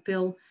put the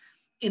pill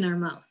in our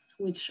mouth,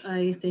 which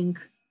I think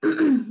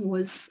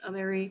was a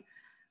very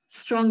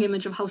strong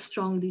image of how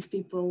strong these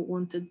people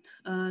wanted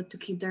to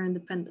keep their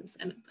independence.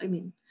 And I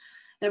mean,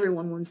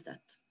 everyone wants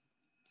that.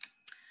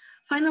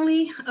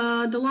 Finally,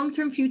 the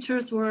long-term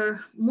futures were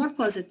more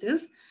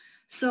positive.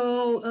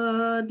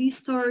 So these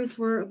stories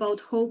were about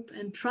hope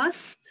and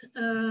trust,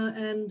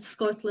 and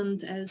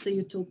Scotland as a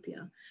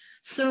utopia.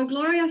 So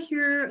Gloria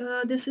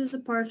here, this is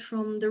apart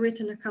from the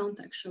written account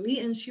actually,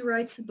 and she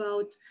writes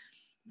about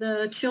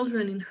the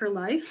children in her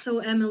life. So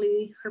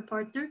Emily, her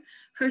partner,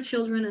 her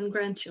children and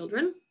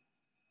grandchildren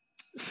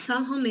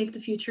somehow make the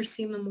future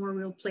seem a more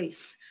real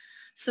place.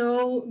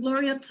 So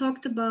Gloria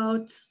talked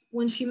about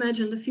when she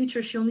imagined the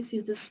future, she only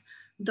sees this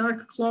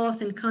dark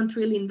cloth and can't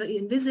really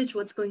envisage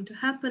what's going to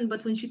happen.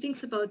 But when she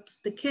thinks about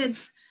the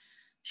kids,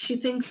 she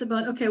thinks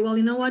about, okay, well,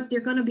 you know what? They're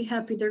going to be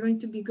happy. They're going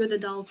to be good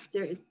adults.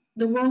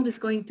 The world is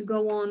going to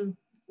go on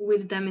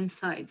with them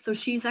inside. So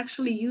she's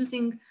actually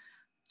using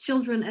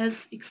children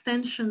as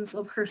extensions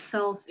of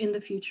herself in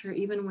the future,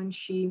 even when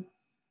she's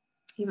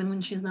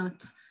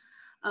not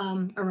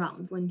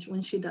around,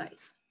 when she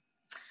dies.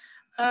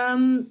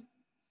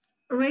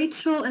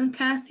 Rachel and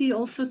Kathy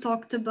also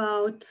talked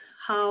about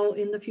how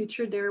in the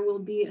future there will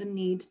be a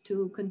need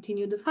to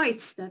continue the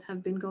fights that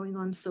have been going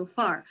on so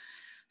far.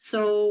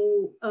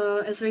 So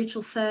as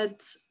Rachel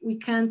said, we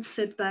can't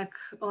sit back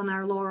on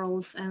our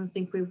laurels and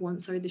think we've won.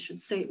 Sorry, they should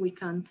say we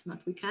can't,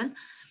 not we can.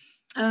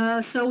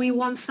 So we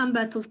won some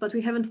battles, but we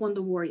haven't won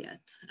the war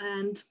yet.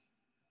 And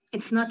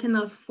it's not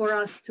enough for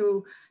us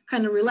to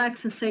kind of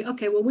relax and say,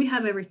 okay, well, we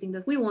have everything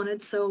that we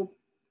wanted, so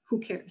who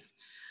cares?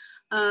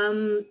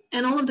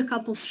 And all of the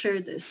couples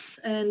share this.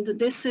 And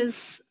this is,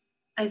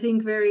 I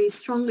think, very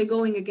strongly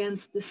going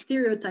against the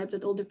stereotype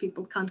that older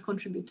people can't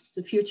contribute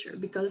to the future,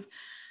 because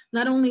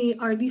not only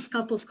are these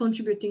couples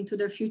contributing to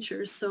their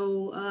future, so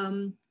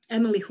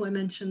Emily, who I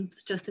mentioned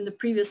just in the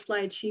previous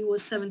slide, she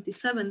was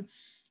 77,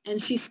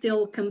 and she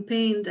still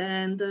campaigned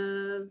and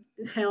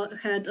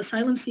had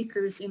asylum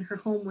seekers in her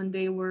home when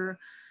they were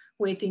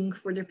waiting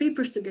for their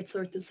papers to get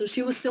sorted. So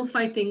she was still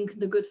fighting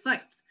the good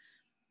fight.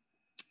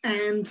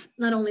 And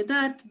not only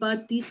that,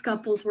 but these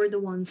couples were the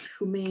ones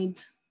who made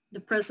the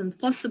present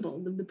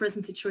possible, the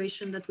present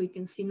situation that we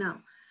can see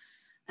now.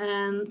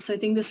 And so I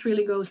think this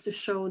really goes to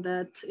show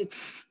that it's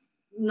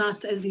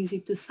not as easy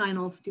to sign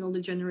off the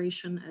older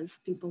generation as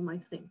people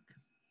might think.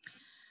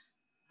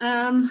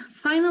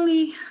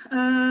 Finally,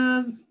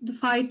 the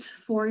fight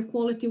for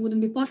equality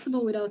wouldn't be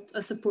possible without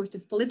a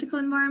supportive political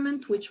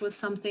environment, which was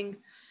something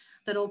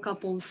that all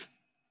couples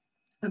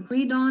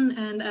agreed on.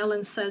 And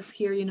Ellen says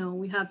here, you know,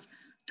 we have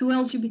 2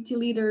 LGBT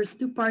leaders,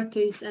 2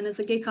 parties, and as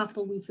a gay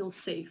couple, we feel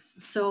safe.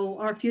 So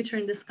our future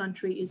in this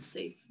country is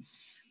safe.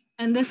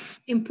 And this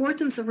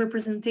importance of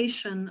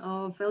representation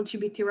of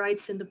LGBT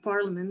rights in the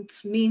parliament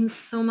means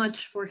so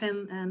much for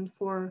him and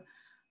for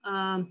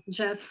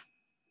Jeff,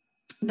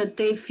 that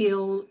they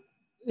feel,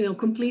 you know,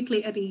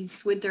 completely at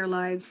ease with their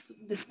lives,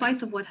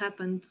 despite of what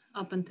happened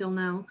up until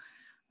now.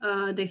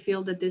 They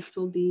feel that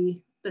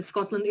that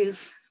Scotland is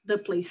the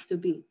place to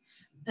be.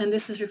 And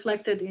this is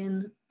reflected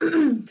in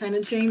kind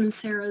of Jane and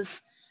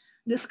Sarah's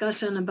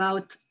discussion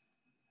about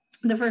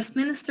the First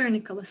Minister,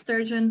 Nicola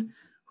Sturgeon,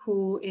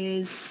 who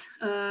has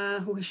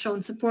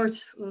shown support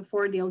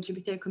for the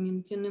LGBT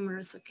community on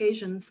numerous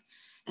occasions.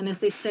 And as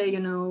they say, you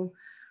know,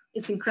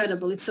 it's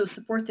incredible. It's so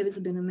supportive. It's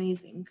been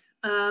amazing.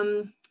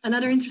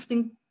 Another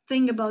interesting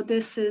thing about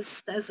this is,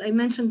 as I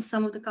mentioned,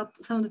 some of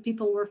the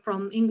people were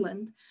from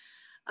England.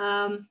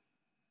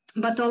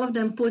 But all of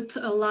them put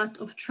a lot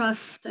of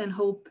trust and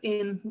hope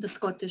in the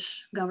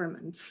Scottish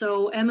government.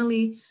 So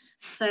Emily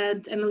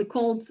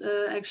called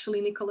actually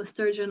Nicola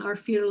Sturgeon our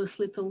fearless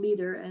little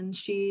leader. And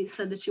she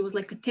said that she was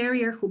like a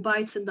terrier who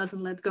bites and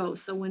doesn't let go.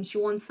 So when she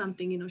wants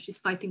something, you know, she's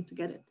fighting to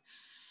get it.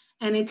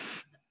 And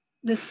it's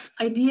this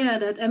idea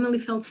that Emily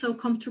felt so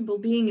comfortable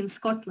being in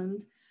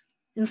Scotland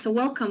and so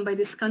welcome by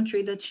this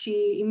country that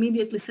she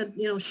immediately said,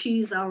 you know,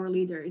 she's our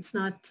leader. It's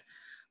not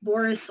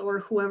Boris or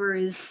whoever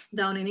is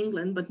down in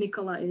England, but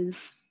Nicola is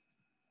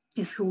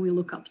is who we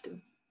look up to.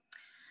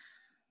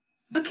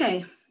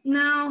 Okay,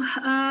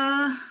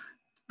 now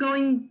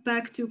going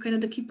back to kind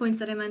of the key points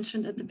that I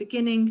mentioned at the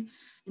beginning,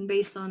 and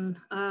based on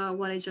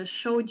what I just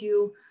showed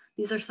you,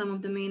 these are some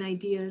of the main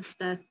ideas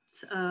that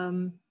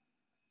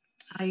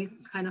I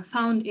kind of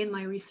found in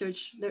my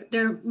research.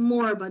 There are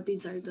more, but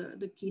these are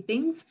the key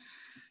things.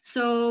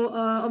 So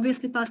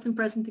obviously past and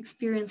present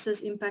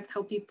experiences impact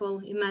how people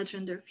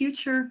imagine their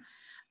future,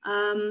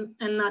 and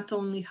not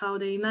only how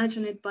they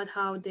imagine it, but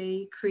how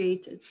they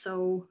create it.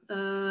 So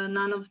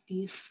none of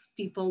these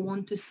people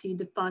want to see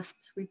the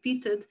past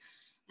repeated,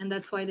 and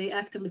that's why they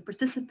actively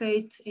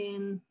participate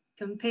in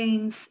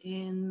campaigns,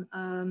 in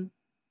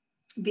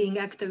being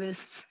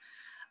activists,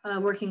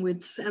 working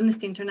with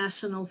Amnesty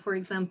International, for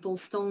example,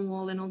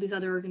 Stonewall, and all these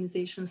other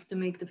organizations to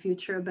make the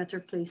future a better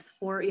place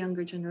for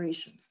younger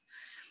generations.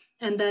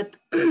 And that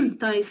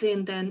ties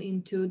in then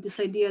into this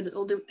idea that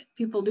older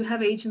people do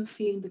have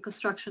agency in the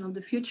construction of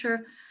the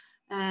future.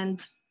 And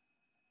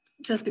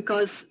just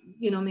because,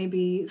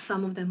 maybe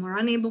some of them are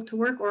unable to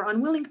work or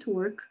unwilling to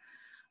work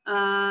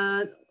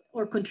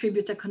or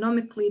contribute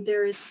economically,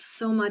 there is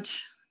so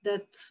much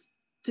that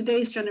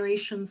today's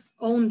generations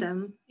own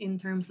them in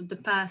terms of the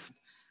past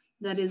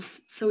that is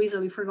so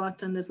easily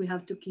forgotten that we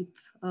have to keep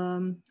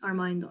our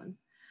mind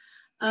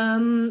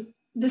on.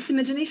 This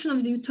imagination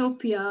of the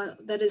utopia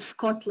that is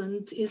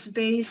Scotland is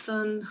based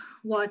on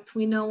what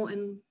we know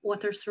and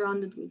what are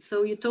surrounded with.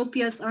 So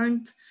utopias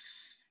aren't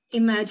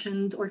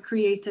imagined or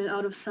created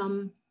out of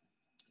some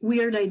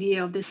weird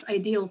idea of this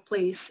ideal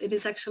place. It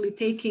is actually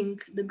taking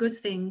the good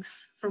things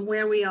from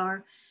where we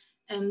are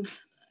and,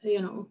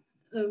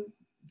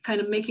 kind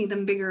of making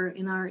them bigger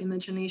in our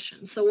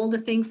imagination. So all the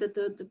things that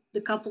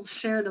the couples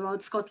shared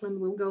about Scotland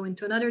will go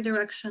into another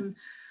direction.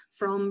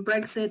 From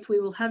Brexit, we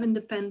will have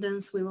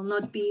independence, we will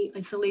not be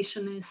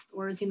isolationist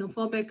or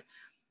xenophobic.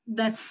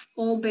 That's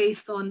all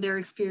based on their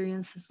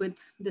experiences with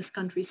this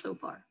country so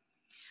far.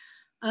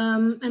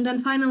 And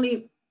then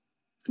finally,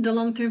 the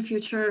long-term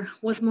future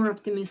was more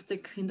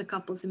optimistic in the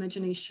couple's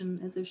imagination,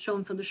 as they've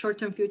shown. So the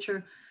short-term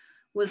future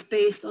was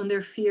based on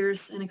their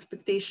fears and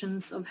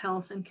expectations of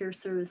health and care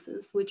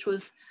services, which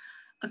was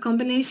a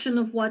combination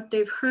of what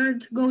they've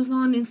heard goes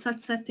on in such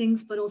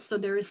settings, but also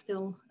there is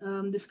still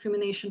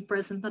discrimination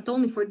present, not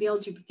only for the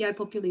LGBTI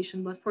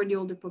population, but for the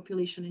older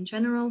population in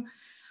general.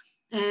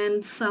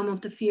 And some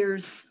of the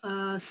fears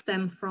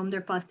stem from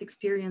their past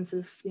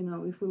experiences.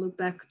 If we look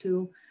back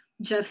to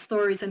Jeff's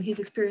stories and his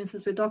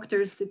experiences with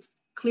doctors,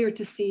 it's clear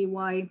to see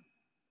why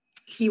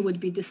he would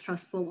be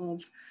distrustful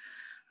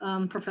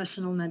of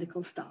professional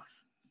medical staff.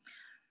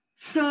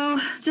 So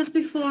just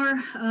before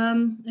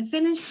I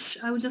finish,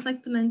 I would just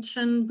like to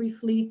mention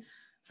briefly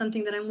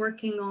something that I'm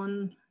working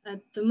on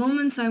at the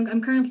moment. So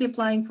I'm currently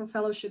applying for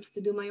fellowships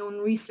to do my own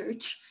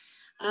research.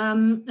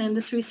 And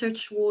this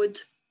research would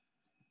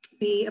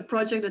be a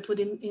project that would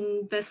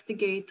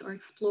investigate or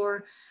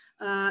explore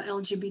the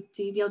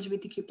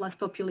LGBTQ plus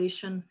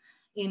population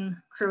in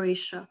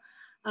Croatia.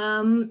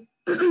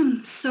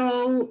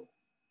 So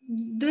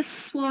this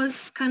was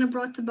kind of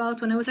brought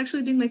about when I was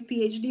actually doing my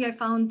PhD. I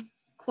found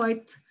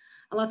quite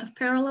a lot of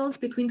parallels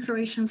between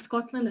Croatia and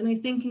Scotland. And I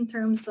think in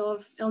terms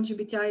of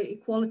LGBTI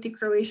equality,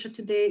 Croatia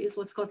today is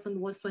what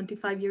Scotland was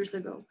 25 years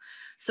ago.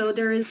 So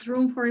there is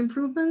room for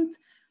improvement.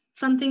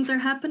 Some things are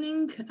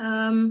happening.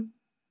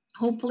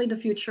 Hopefully the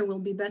future will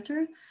be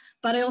better.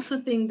 But I also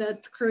think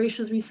that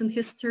Croatia's recent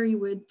history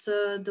with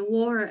the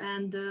war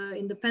and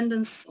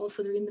independence,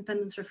 also the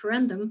independence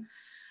referendum,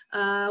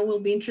 will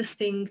be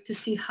interesting to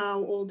see how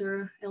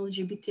older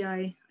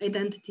LGBTI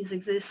identities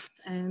exist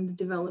and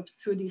develop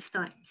through these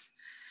times.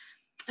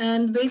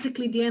 And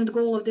basically the end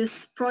goal of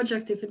this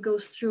project, if it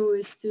goes through,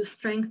 is to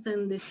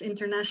strengthen this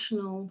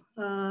international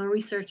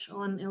research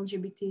on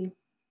LGBTI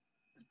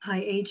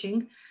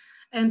aging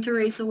and to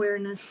raise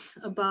awareness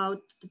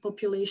about the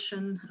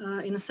population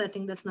in a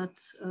setting that's not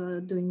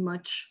doing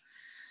much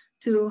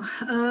to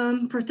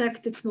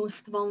protect its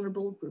most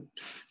vulnerable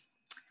groups.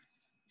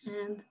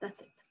 And that's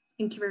it.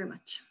 Thank you very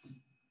much.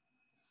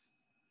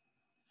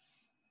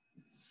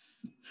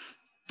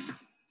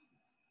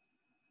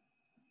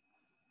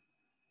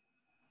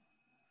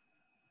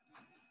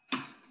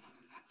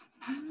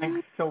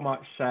 Thanks so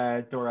much,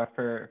 Dora,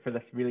 for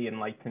this really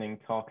enlightening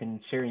talk and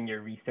sharing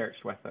your research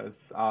with us.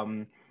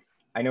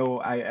 I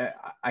know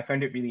I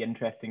found it really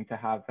interesting to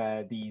have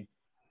these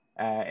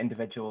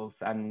individuals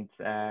and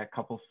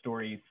couple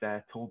stories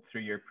told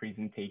through your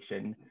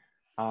presentation.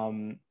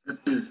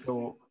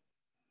 So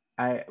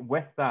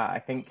with that, I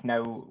think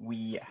now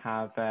we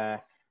have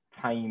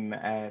time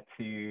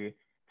to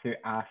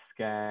ask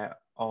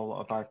all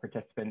of our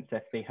participants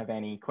if they have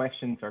any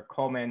questions or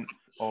comments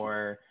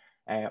or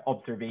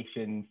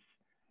observations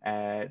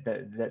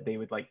that they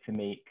would like to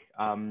make.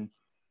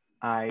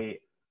 I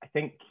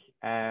think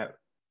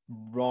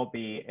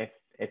Robbie, if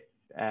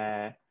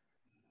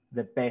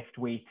the best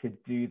way to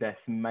do this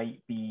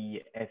might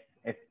be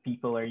if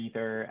people are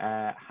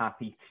either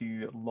happy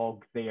to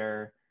log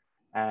their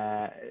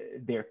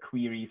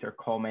queries or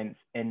comments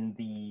in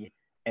the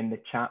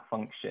chat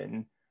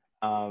function,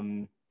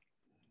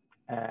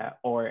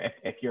 or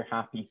if you're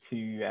happy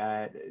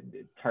to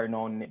turn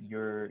on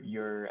your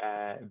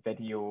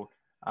video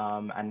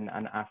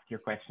and ask your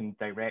questions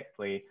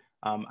directly.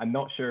 I'm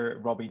not sure,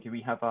 Robbie, do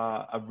we have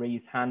a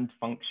raise hand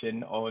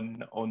function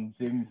on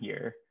Zoom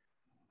here?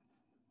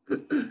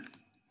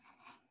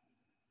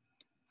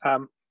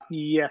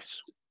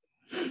 Yes.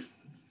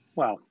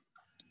 Well,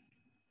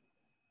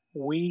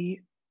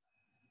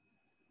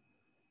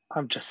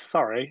 I'm just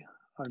sorry.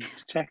 I'm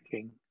just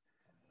checking.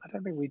 I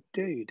don't think we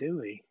do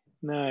we?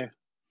 No.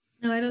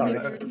 No, I don't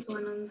think there is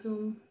one on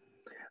Zoom.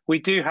 We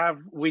do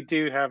have.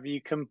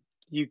 You can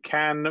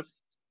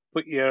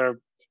put your.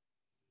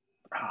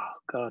 Oh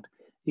God!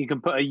 You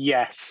can put a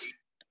yes.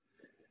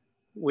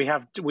 We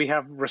have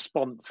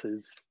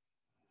responses,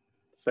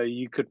 so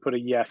you could put a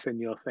yes in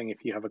your thing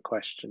if you have a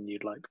question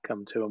you'd like to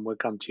come to, and we'll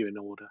come to you in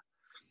order.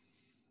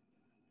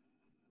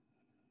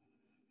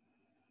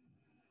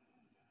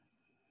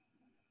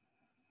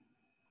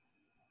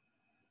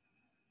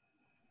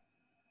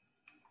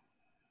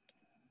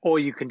 Or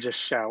you can just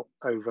shout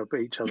over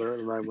each other at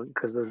the moment,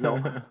 because there's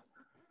not.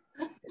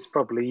 It's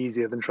probably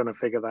easier than trying to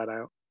figure that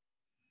out.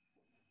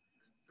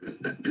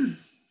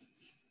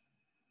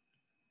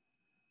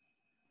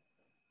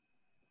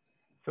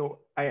 So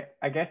I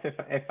guess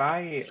if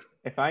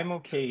I'm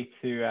okay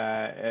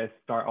to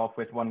start off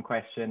with one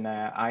question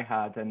I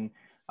had, and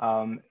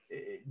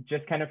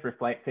just kind of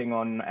reflecting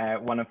on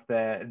one of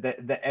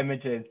the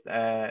images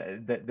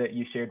that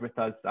you shared with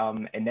us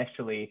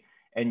initially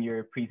in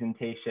your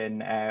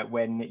presentation,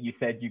 when you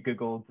said you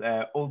Googled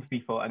old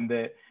people, and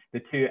the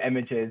two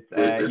images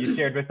you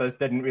shared with us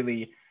didn't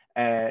really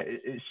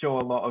show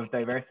a lot of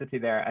diversity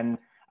there. And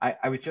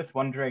I was just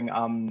wondering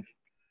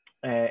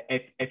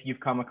if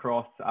you've come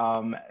across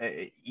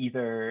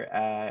either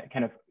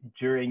kind of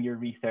during your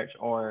research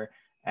or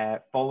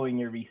following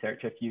your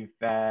research, if you've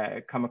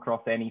come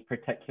across any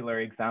particular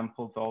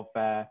examples of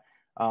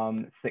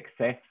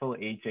successful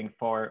aging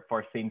for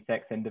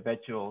same-sex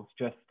individuals,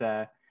 just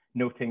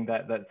noting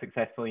that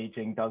successful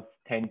aging does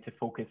tend to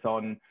focus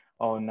on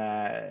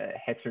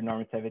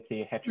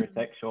heteronormativity,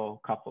 heterosexual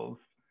couples.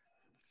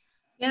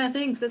 Yeah,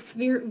 thanks. That's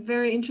very,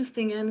 very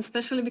interesting, and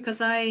especially because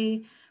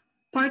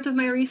part of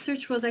my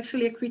research was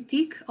actually a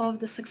critique of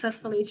the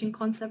successful aging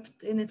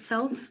concept in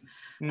itself,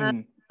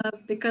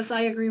 because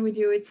I agree with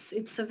you.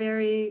 It's a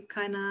very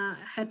kind of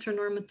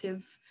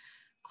heteronormative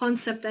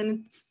concept,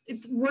 and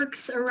it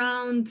works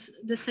around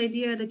this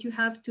idea that you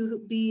have to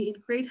be in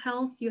great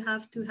health, you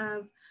have to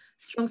have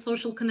strong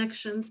social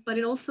connections, but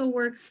it also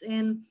works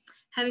in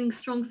having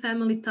strong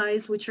family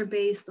ties, which are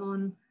based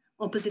on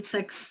opposite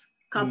sex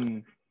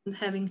couples and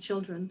having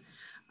children.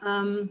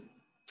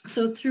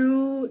 So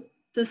through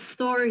the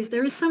stories,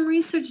 there is some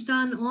research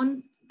done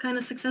on kind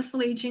of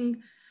successful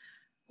aging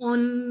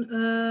on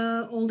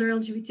older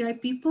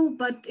LGBTI people,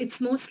 but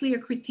it's mostly a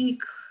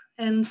critique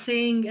and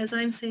saying, as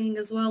I'm saying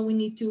as well, we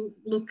need to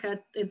look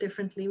at it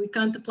differently. We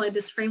can't apply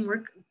this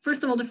framework.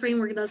 First of all, the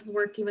framework doesn't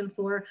work even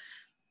for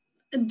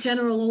a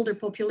general older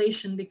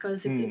population,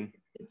 because it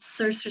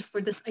searches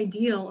for this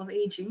ideal of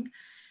aging.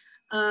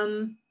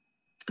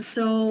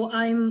 So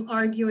I'm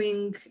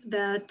arguing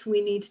that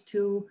we need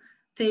to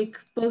take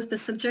both the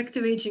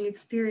subjective aging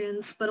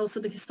experience, but also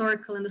the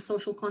historical and the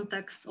social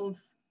context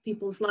of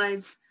people's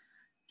lives,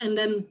 and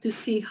then to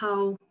see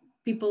how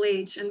people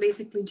age, and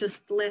basically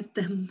just let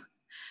them,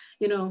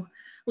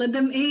 let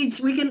them age.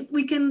 We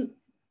can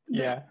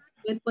decide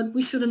it, but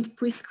we shouldn't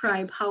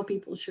prescribe how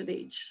people should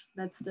age.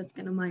 That's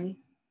kind of my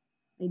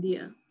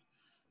idea.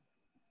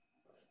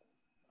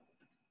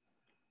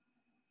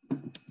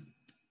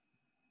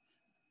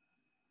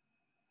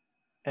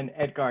 And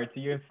Edgar,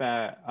 do you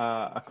have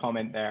a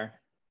comment there?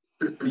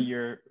 Is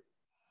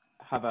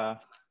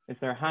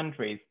there a hand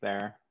raised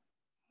there?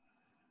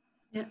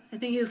 Yeah, I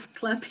think he's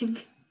clapping.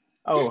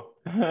 Oh.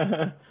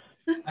 I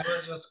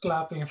was just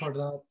clapping for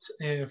that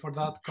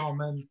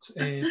comment.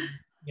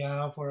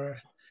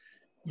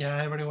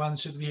 Everyone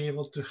should be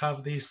able to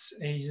have this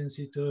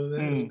agency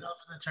to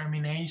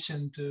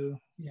self-determination to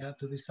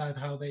decide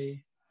how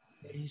they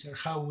age or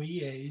how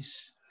we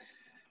age.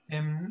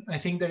 I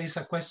think there is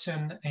a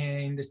question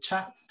in the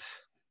chat.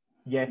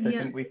 Yes, I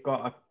think we've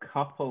got a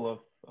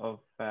couple of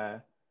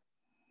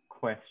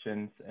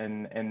questions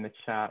in the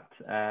chat.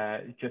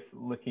 Just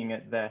looking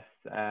at this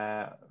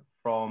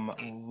from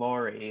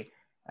Laurie,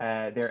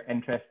 they're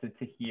interested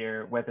to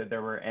hear whether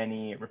there were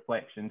any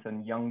reflections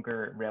on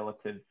younger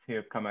relatives who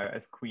have come out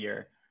as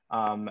queer.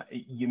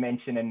 You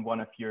mentioned in one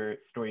of your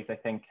stories, I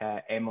think,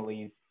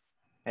 Emily's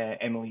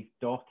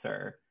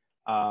daughter,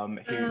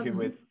 who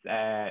was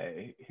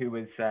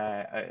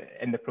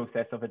in the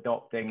process of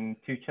adopting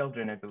 2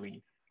 children, I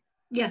believe.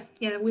 Yeah,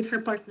 with her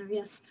partner,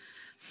 yes.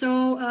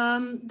 So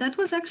that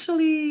was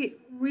actually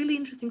really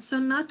interesting. So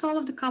not all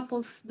of the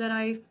couples that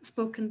I've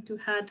spoken to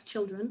had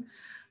children.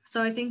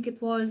 So I think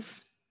it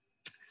was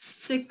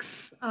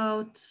 6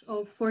 out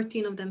of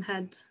 14 of them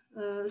had,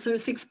 so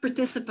 6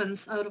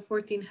 participants out of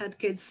 14 had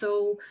kids.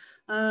 So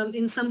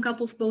in some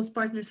couples, both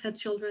partners had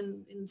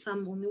children, in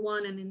some only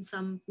one, and in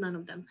some none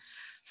of them.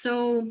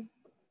 So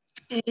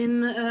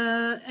In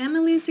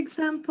Emily's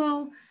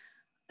example,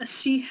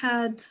 she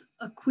had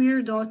a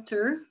queer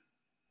daughter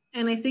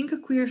and I think a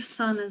queer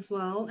son as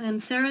well.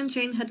 And Sarah and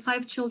Jane had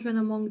 5 children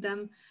among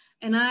them.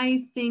 And I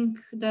think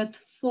that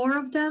 4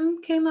 of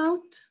them came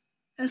out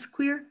as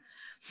queer.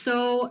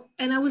 So,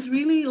 and I was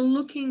really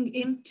looking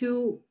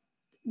into,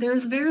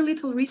 there's very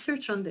little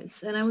research on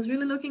this. And I was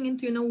really looking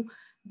into, you know,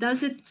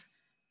 does it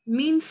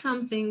mean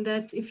something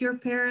that if your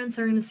parents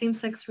are in a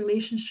same-sex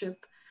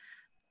relationship,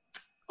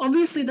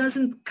 obviously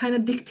doesn't kind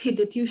of dictate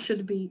that you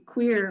should be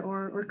queer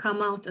or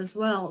come out as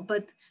well,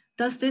 but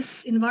does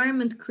this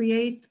environment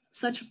create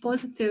such a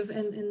positive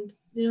and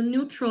you know,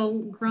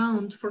 neutral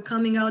ground for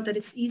coming out that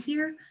it's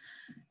easier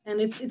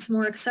and it's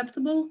more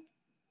acceptable?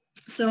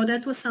 So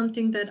that was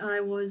something that I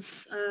was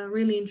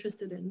really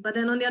interested in. But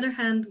then on the other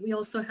hand, we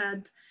also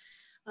had,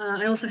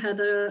 I also had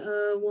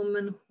a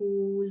woman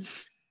whose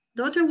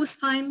daughter was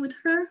fine with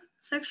her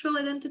sexual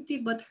identity,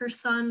 but her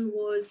son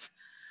was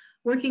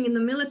working in the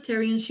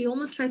military, and she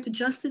almost tried to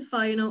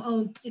justify, you know,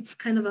 oh, it's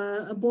kind of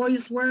a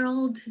boy's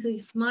world,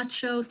 he's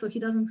macho, so he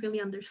doesn't really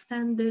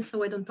understand this,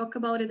 so I don't talk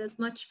about it as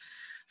much.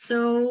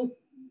 So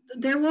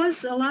there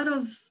was a lot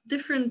of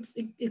different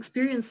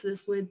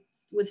experiences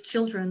with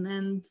children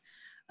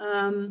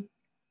and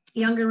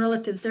younger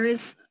relatives. There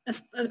is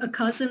a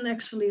cousin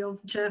actually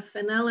of Jeff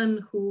and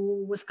Ellen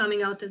who was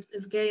coming out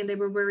as gay, and they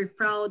were very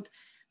proud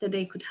that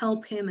they could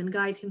help him and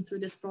guide him through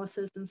this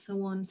process and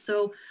so on.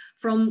 So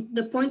from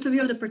the point of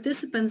view of the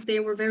participants, they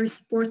were very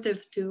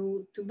supportive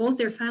to both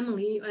their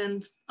family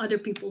and other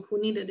people who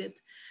needed it.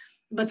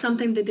 But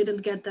sometimes they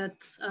didn't get that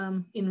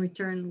in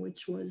return,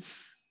 which was,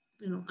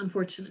 you know,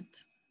 unfortunate.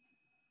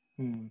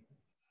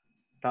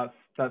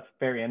 That's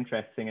very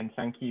interesting, and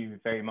thank you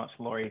very much,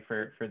 Laurie,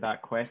 for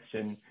that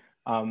question.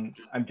 I'm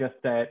just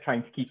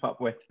trying to keep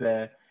up with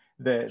the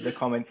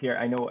comments here.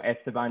 I know,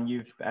 Esteban,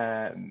 you've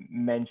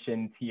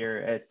mentioned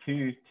here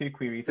two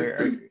queries.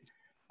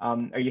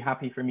 Are you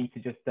happy for me to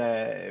just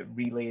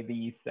relay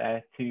these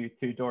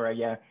to Dora?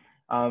 Yeah.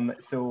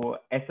 So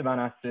Esteban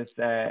asked us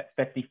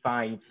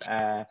 55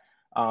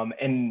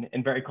 in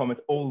inverted commas,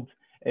 old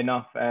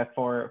enough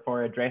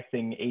for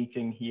addressing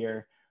aging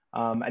here.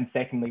 And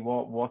secondly,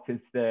 what is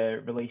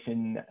the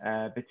relation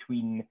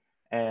between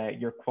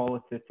your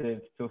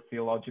qualitative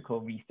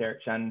sociological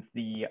research and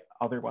the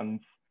other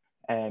ones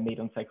made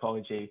on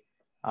psychology?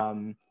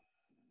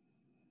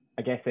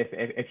 I guess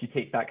if you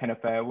take that kind of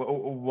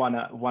one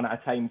at a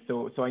time.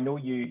 So I know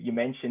you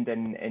mentioned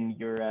in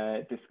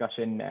your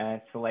discussion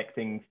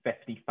selecting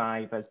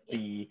 55 as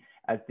the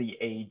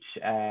age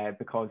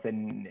because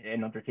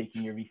in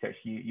undertaking your research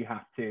you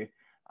have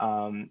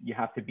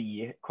to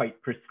be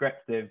quite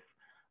prescriptive.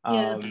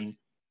 Yeah.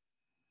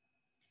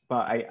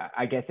 But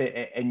I guess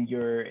in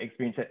your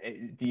experience,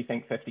 do you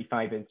think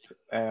 55 is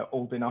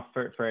old enough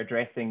for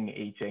addressing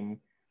aging?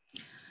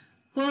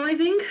 Well, I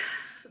think,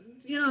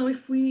 you know,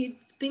 if we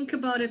think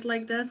about it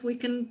like that, we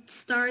can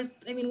start,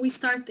 I mean, we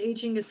start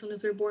aging as soon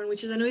as we're born,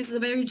 which is, I know it's a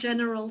very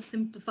general,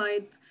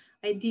 simplified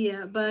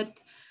idea, but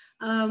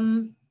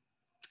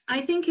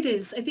I think it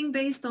is. I think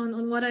based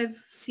on what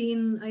I've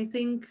seen, I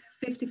think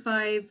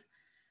 55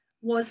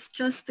 was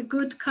just a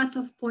good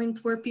cutoff point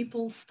where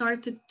people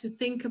started to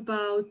think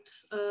about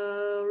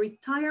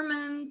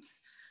retirement,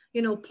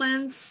 you know,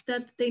 plans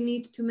that they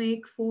need to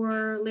make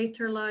for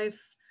later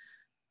life.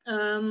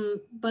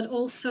 But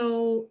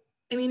also,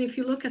 I mean, if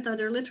you look at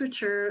other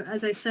literature,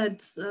 as I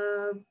said,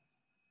 so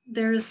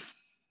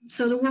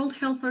the World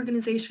Health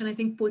Organization, I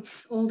think,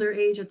 puts older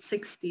age at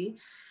 60.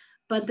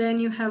 But then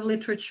you have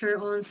literature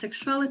on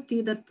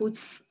sexuality that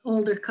puts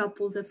older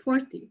couples at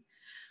 40.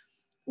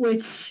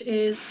 Which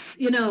is,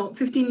 you know,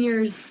 15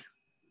 years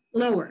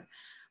lower.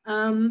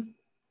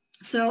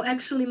 So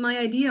actually my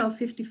idea of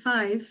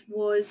 55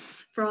 was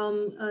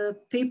from a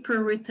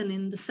paper written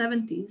in the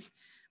 70s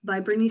by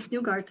Bernice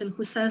Newgarten,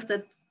 who says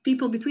that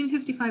people between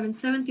 55 and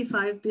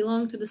 75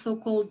 belong to the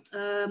so-called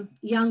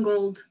young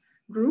old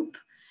group.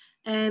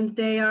 And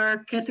they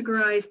are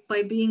categorized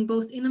by being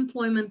both in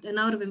employment and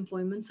out of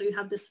employment. So you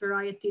have this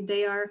variety.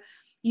 They are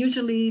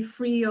usually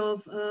free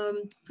of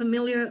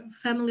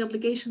family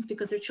obligations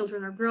because their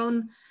children are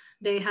grown.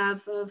 They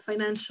have a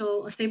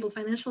stable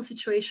financial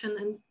situation.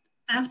 And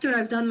after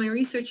I've done my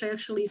research, I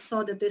actually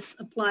saw that this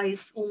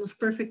applies almost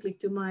perfectly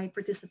to my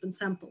participant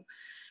sample.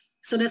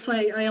 So that's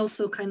why I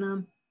also kind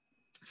of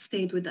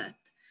stayed with that.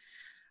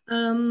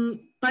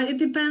 But it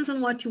depends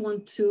on what you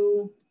want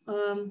to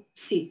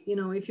see. You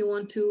know, if you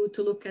want to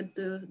look at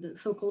the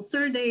so-called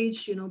third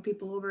age, you know,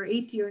 people over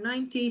 80 or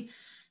 90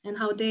 and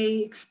how they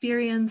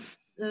experience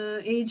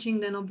aging,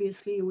 then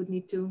obviously you would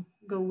need to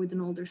go with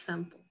an older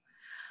sample.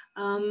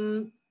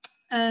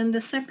 And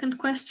the second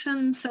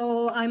question,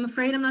 so I'm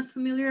afraid I'm not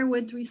familiar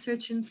with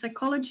research in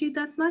psychology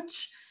that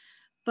much,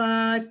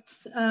 but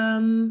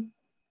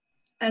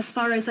as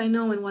far as I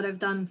know and what I've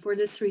done for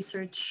this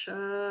research,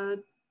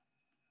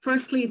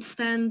 firstly, it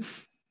stands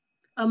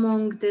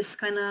among this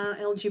kind of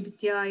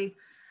LGBTI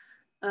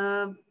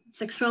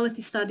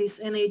sexuality studies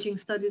and aging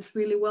studies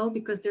really well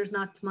because there's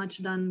not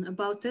much done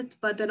about it,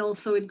 but then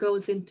also it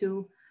goes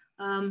into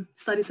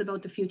studies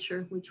about the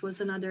future, which was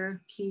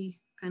another key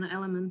kind of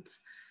element.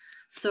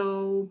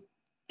 So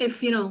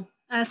if,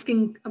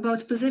 asking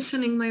about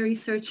positioning my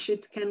research,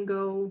 it can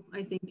go,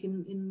 I think,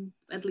 in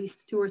at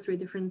least 2 or 3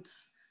 different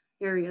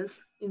areas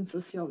in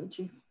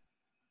sociology.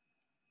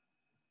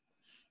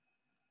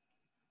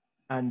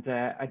 And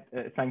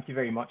thank you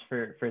very much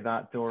for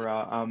that,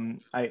 Dora.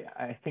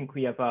 I think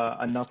we have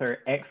another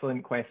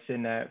excellent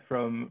question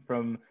from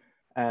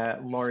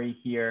Laurie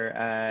here.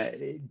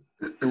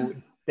 So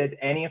did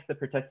any of the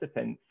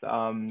participants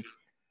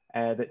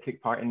that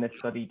took part in this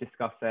study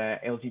discuss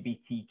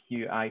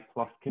LGBTQI+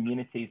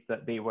 communities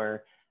that they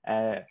were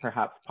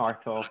perhaps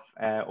part of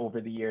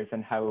over the years,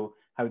 and how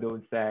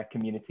those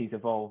communities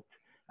evolved,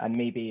 and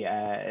maybe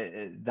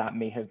that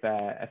may have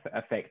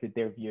affected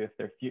their view of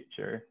their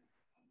future?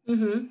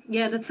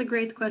 Yeah, that's a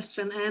great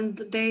question, and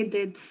they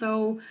did.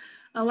 So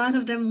a lot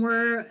of them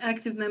were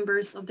active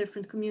members of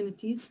different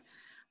communities.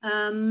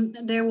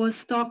 There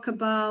was talk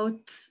about,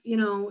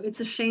 it's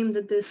a shame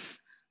that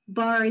this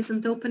bar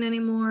isn't open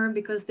anymore,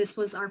 because this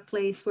was our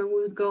place where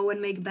we would go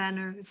and make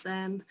banners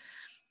and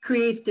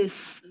create this,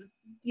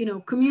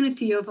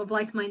 community of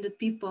like-minded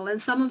people.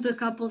 And some of the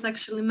couples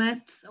actually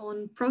met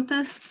on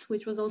protests,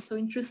 which was also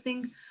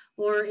interesting,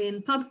 or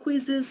in pub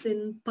quizzes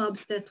in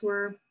pubs that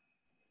were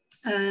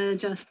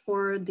just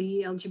for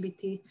the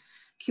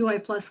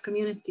LGBTQI+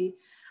 community.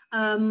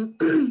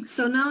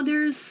 So now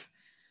there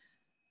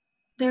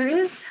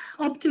is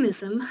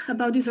optimism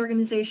about these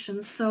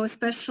organizations. So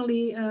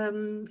especially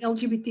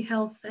LGBT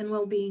health and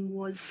well-being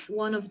was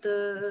one of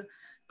the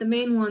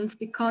main ones,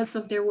 because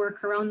of their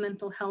work around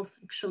mental health,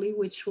 actually,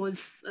 which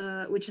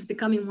is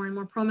becoming more and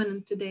more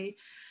prominent today.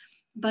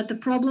 But the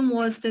problem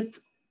was that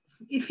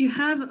if you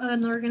have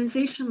an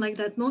organization like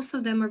that, most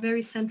of them are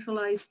very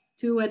centralized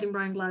to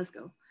Edinburgh and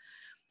Glasgow.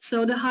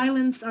 So the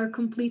Highlands are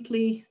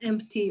completely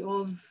empty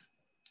of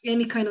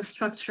any kind of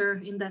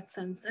structure in that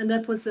sense. And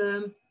that was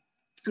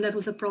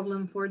a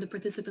problem for the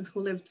participants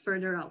who lived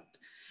further out.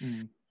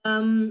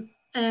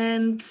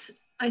 And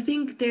I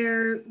think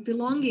their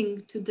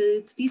belonging to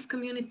these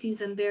communities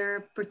and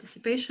their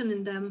participation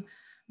in them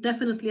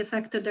definitely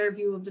affected their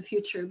view of the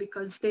future,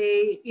 because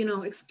they,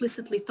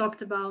 explicitly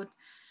talked about,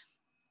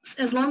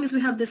 as long as we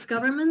have this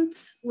government,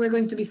 we're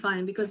going to be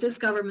fine, because this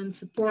government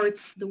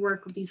supports the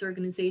work of these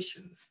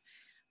organizations.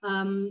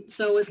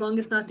 So as long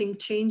as nothing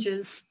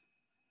changes,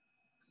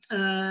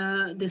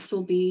 this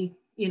will be,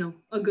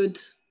 a good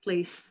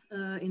place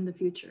in the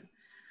future.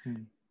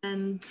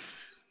 And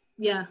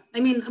yeah, I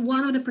mean,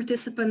 one of the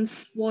participants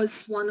was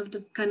one of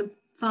the kind of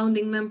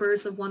founding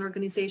members of one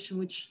organization,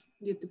 which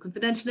due to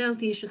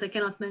confidentiality issues, I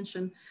cannot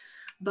mention.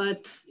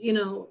 But,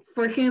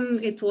 for him,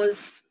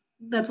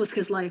 that was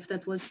his life.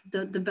 That was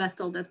the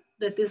battle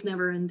that is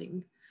never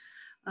ending.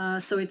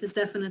 So it is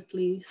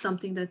definitely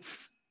something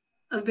that's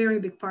a very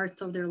big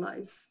part of their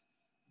lives.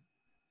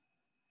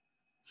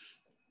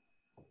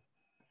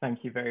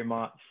 Thank you very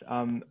much.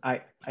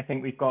 I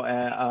think we've got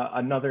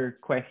another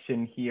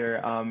question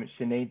here.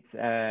 Sinead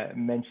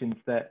mentions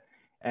that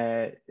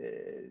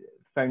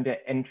found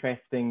it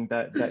interesting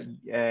that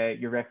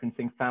you're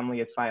referencing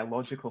family as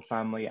biological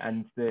family,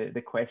 and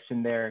the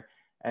question there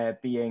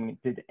being,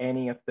 did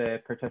any of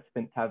the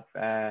participants have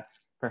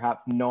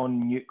perhaps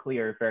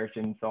non-nuclear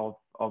versions of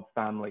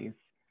families?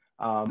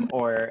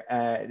 Or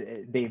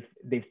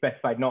they've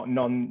specified not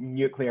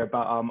non-nuclear,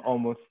 but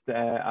almost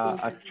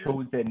a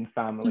chosen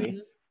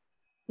family.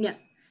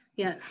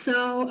 Yeah.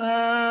 So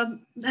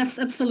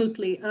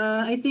absolutely.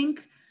 I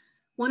think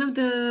one of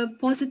the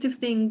positive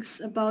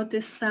things about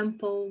this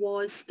sample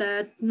was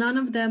that none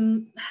of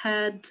them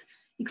had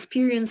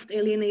experienced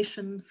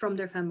alienation from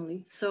their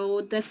family.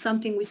 So that's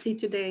something we see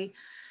today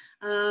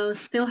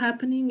still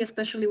happening,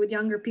 especially with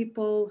younger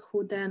people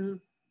who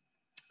then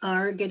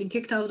are getting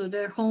kicked out of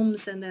their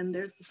homes, and then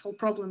there's this whole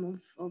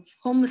problem of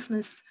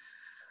homelessness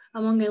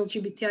among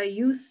LGBTI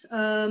youth.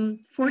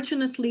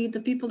 Fortunately, the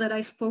people that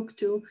I spoke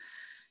to,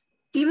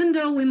 even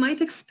though we might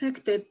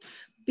expect it,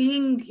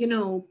 being,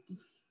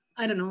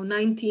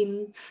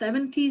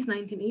 1970s,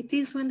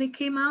 1980s when they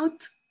came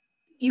out,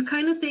 you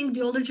kind of think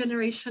the older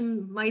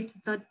generation might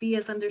not be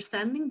as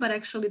understanding, but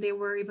actually they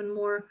were even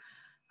more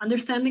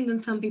understanding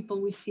than some people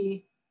we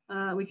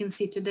can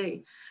see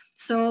today.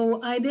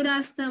 So I did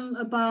ask them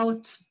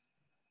about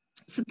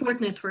support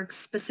networks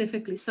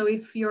specifically. So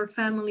if your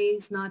family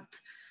is not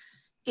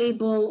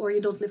able, or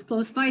you don't live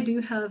close by, do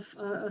you have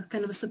a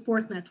kind of a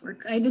support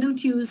network? I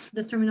didn't use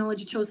the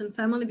terminology chosen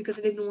family because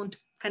I didn't want to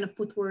kind of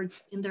put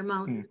words in their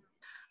mouth.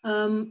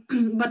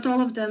 But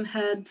all of them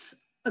had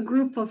a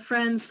group of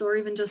friends, or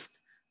even just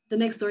the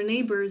next door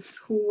neighbors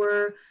who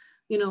were,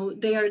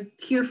 they are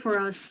here for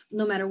us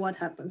no matter what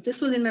happens.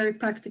 This was in very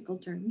practical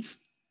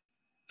terms.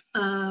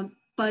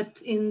 But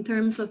in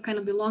terms of kind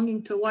of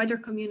belonging to a wider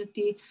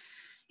community,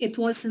 it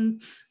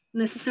wasn't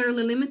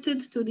necessarily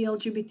limited to the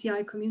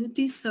LGBTI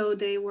community. So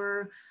they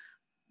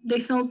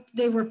felt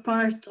they were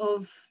part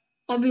of,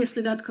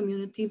 obviously, that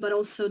community, but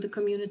also the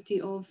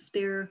community of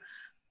their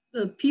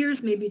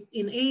peers, maybe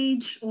in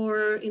age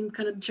or in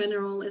kind of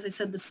general, as I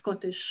said, the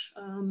Scottish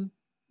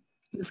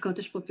the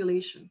Scottish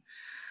population.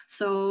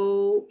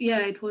 So yeah,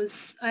 it was,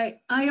 I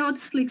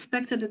honestly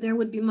expected that there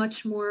would be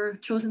much more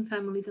chosen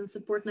families and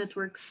support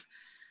networks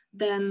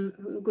than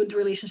good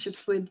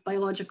relationships with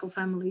biological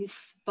families.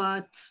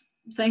 But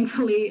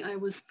thankfully I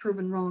was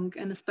proven wrong.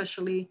 And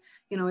especially,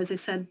 you know, as I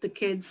said, the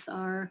kids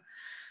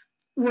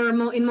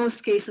were in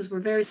most cases were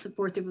very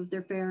supportive of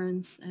their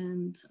parents,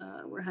 and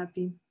were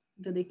happy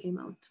that they came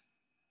out.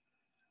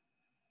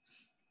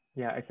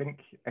 Yeah, I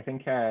think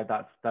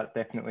that's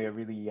definitely a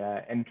really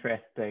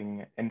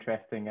interesting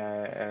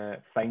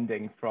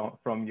finding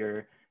from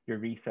your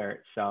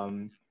research,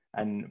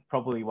 and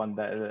probably one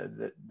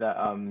that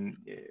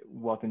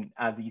wasn't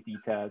as easy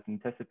to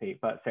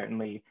anticipate, but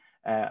certainly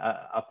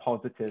a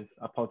positive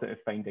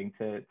finding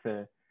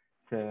to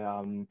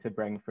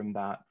bring from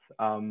that.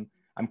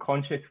 I'm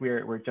conscious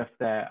we're just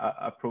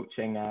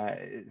approaching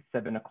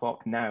 7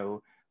 o'clock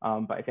now,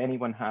 but if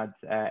anyone had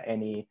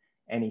any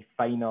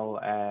final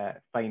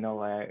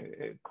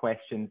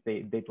questions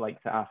they'd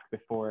like to ask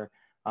before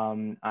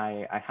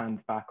I hand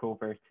back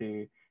over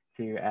to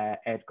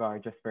Edgar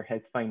just for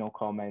his final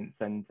comments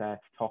and to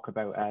talk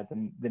about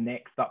the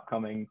next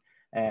upcoming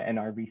in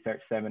our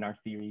research seminar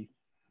series.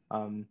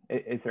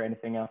 Is there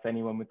anything else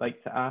anyone would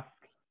like to ask?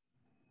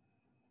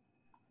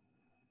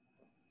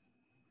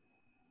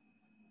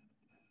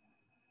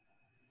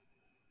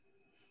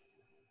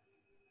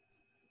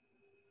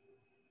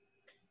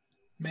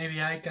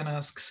 Maybe I can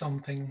ask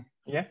something.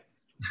 Yeah.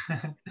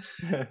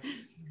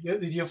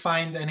 Did you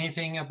find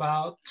anything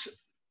about,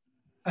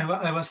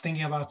 I was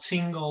thinking about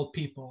single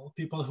people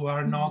who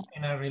are not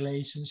in a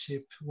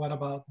relationship. What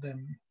about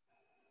them?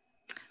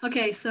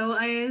 Okay, so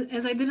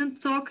as I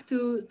didn't talk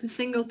to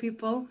single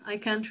people, I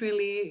can't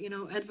really, you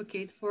know,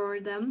 advocate for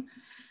them.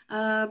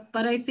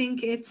 But I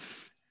think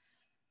it's,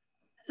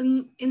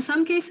 in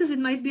some cases, it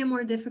might be a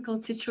more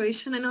difficult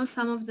situation. I know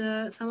some of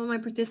my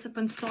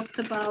participants talked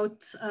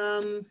about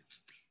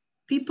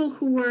people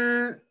who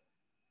were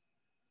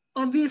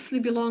obviously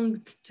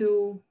belonged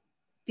to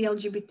the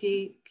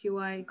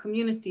LGBTQI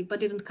community, but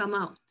didn't come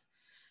out.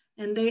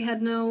 And they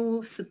had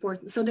no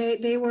support. So they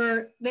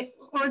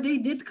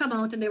did come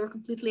out and they were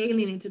completely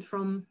alienated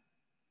from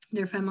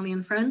their family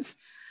and friends,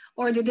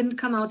 or they didn't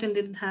come out and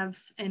didn't have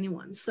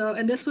anyone. So,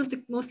 and this was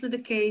mostly the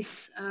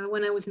case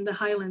when I was in the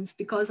Highlands.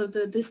 Because of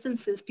the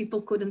distances,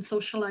 people couldn't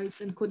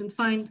socialize and couldn't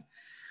find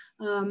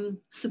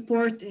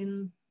support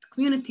in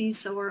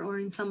communities or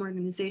in some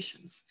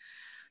organizations.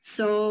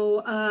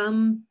 So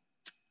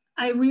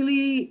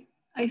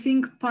I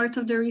think part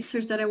of the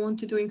research that I want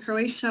to do in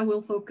Croatia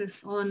will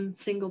focus on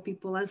single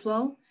people as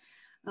well,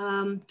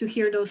 to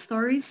hear those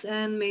stories,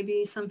 and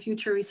maybe some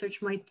future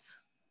research might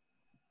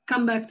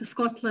come back to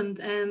Scotland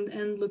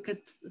and look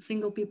at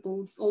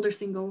older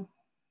single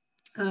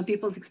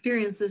people's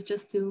experiences,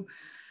 just to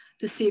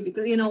see,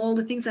 because, you know, all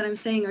the things that I'm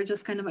saying are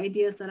just kind of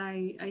ideas that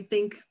I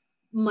think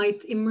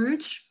might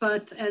emerge,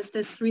 but as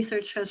this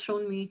research has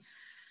shown me,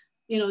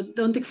 you know,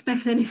 don't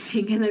expect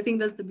anything, and I think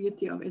that's the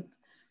beauty of it.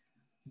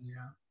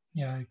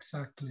 Yeah,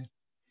 exactly.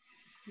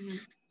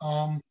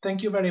 Yeah.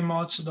 Thank you very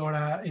much,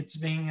 Dora. It's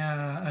been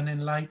an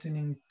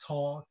enlightening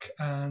talk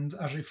and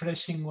a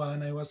refreshing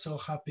one. I was so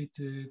happy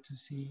to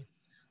see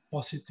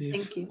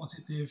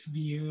positive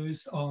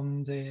views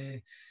on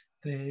the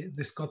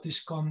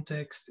Scottish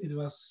context. It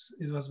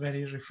was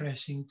very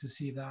refreshing to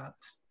see that.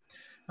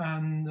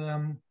 And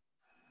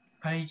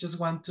I just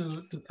want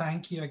to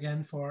thank you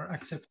again for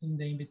accepting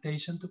the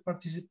invitation to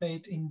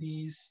participate in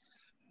this.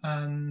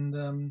 And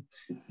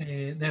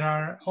there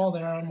are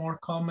more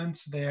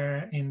comments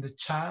there in the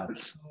chat,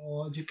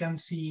 so you can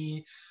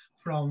see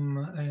from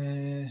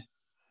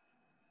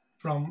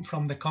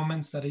the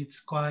comments that it's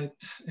quite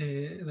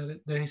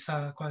that there is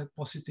a quite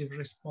positive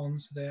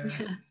response there.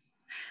 Yeah.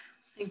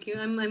 Thank you.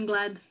 I'm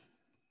glad.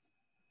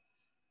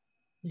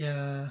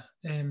 Yeah,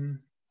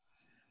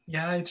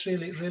 yeah, it's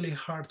really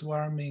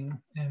heartwarming.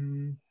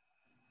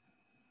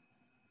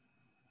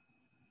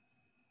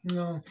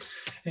 No,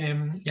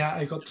 yeah,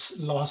 I got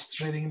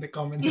lost reading the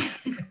comment.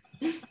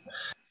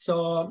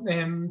 So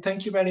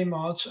thank you very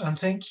much, and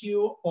thank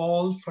you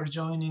all for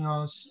joining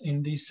us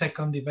in this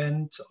second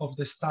event of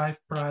the Stuyve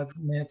Pratt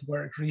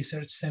Network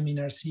Research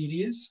Seminar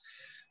Series.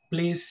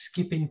 Please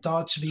keep in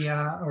touch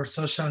via our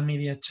social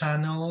media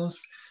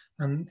channels.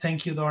 And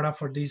thank you, Dora,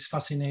 for this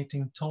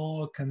fascinating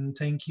talk. And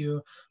thank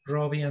you,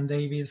 Robbie and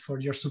David, for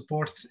your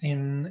support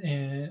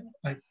in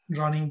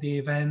running the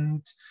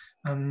event.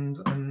 And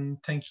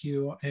thank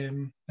you,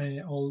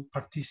 all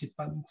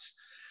participants.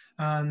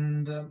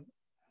 And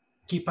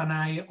keep an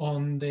eye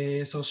on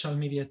the social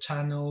media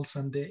channels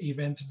and the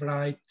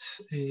Eventbrite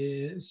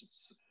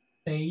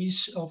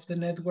page of the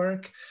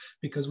network,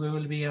 because we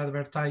will be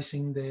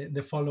advertising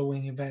the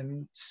following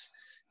events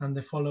and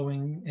the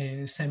following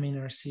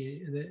seminars.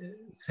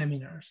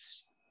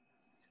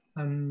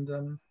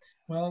 And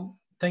well,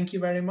 thank you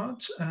very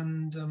much,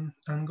 and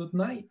good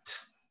night.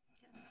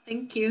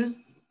 Thank you.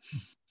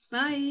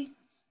 Bye.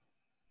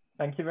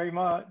 Thank you very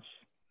much.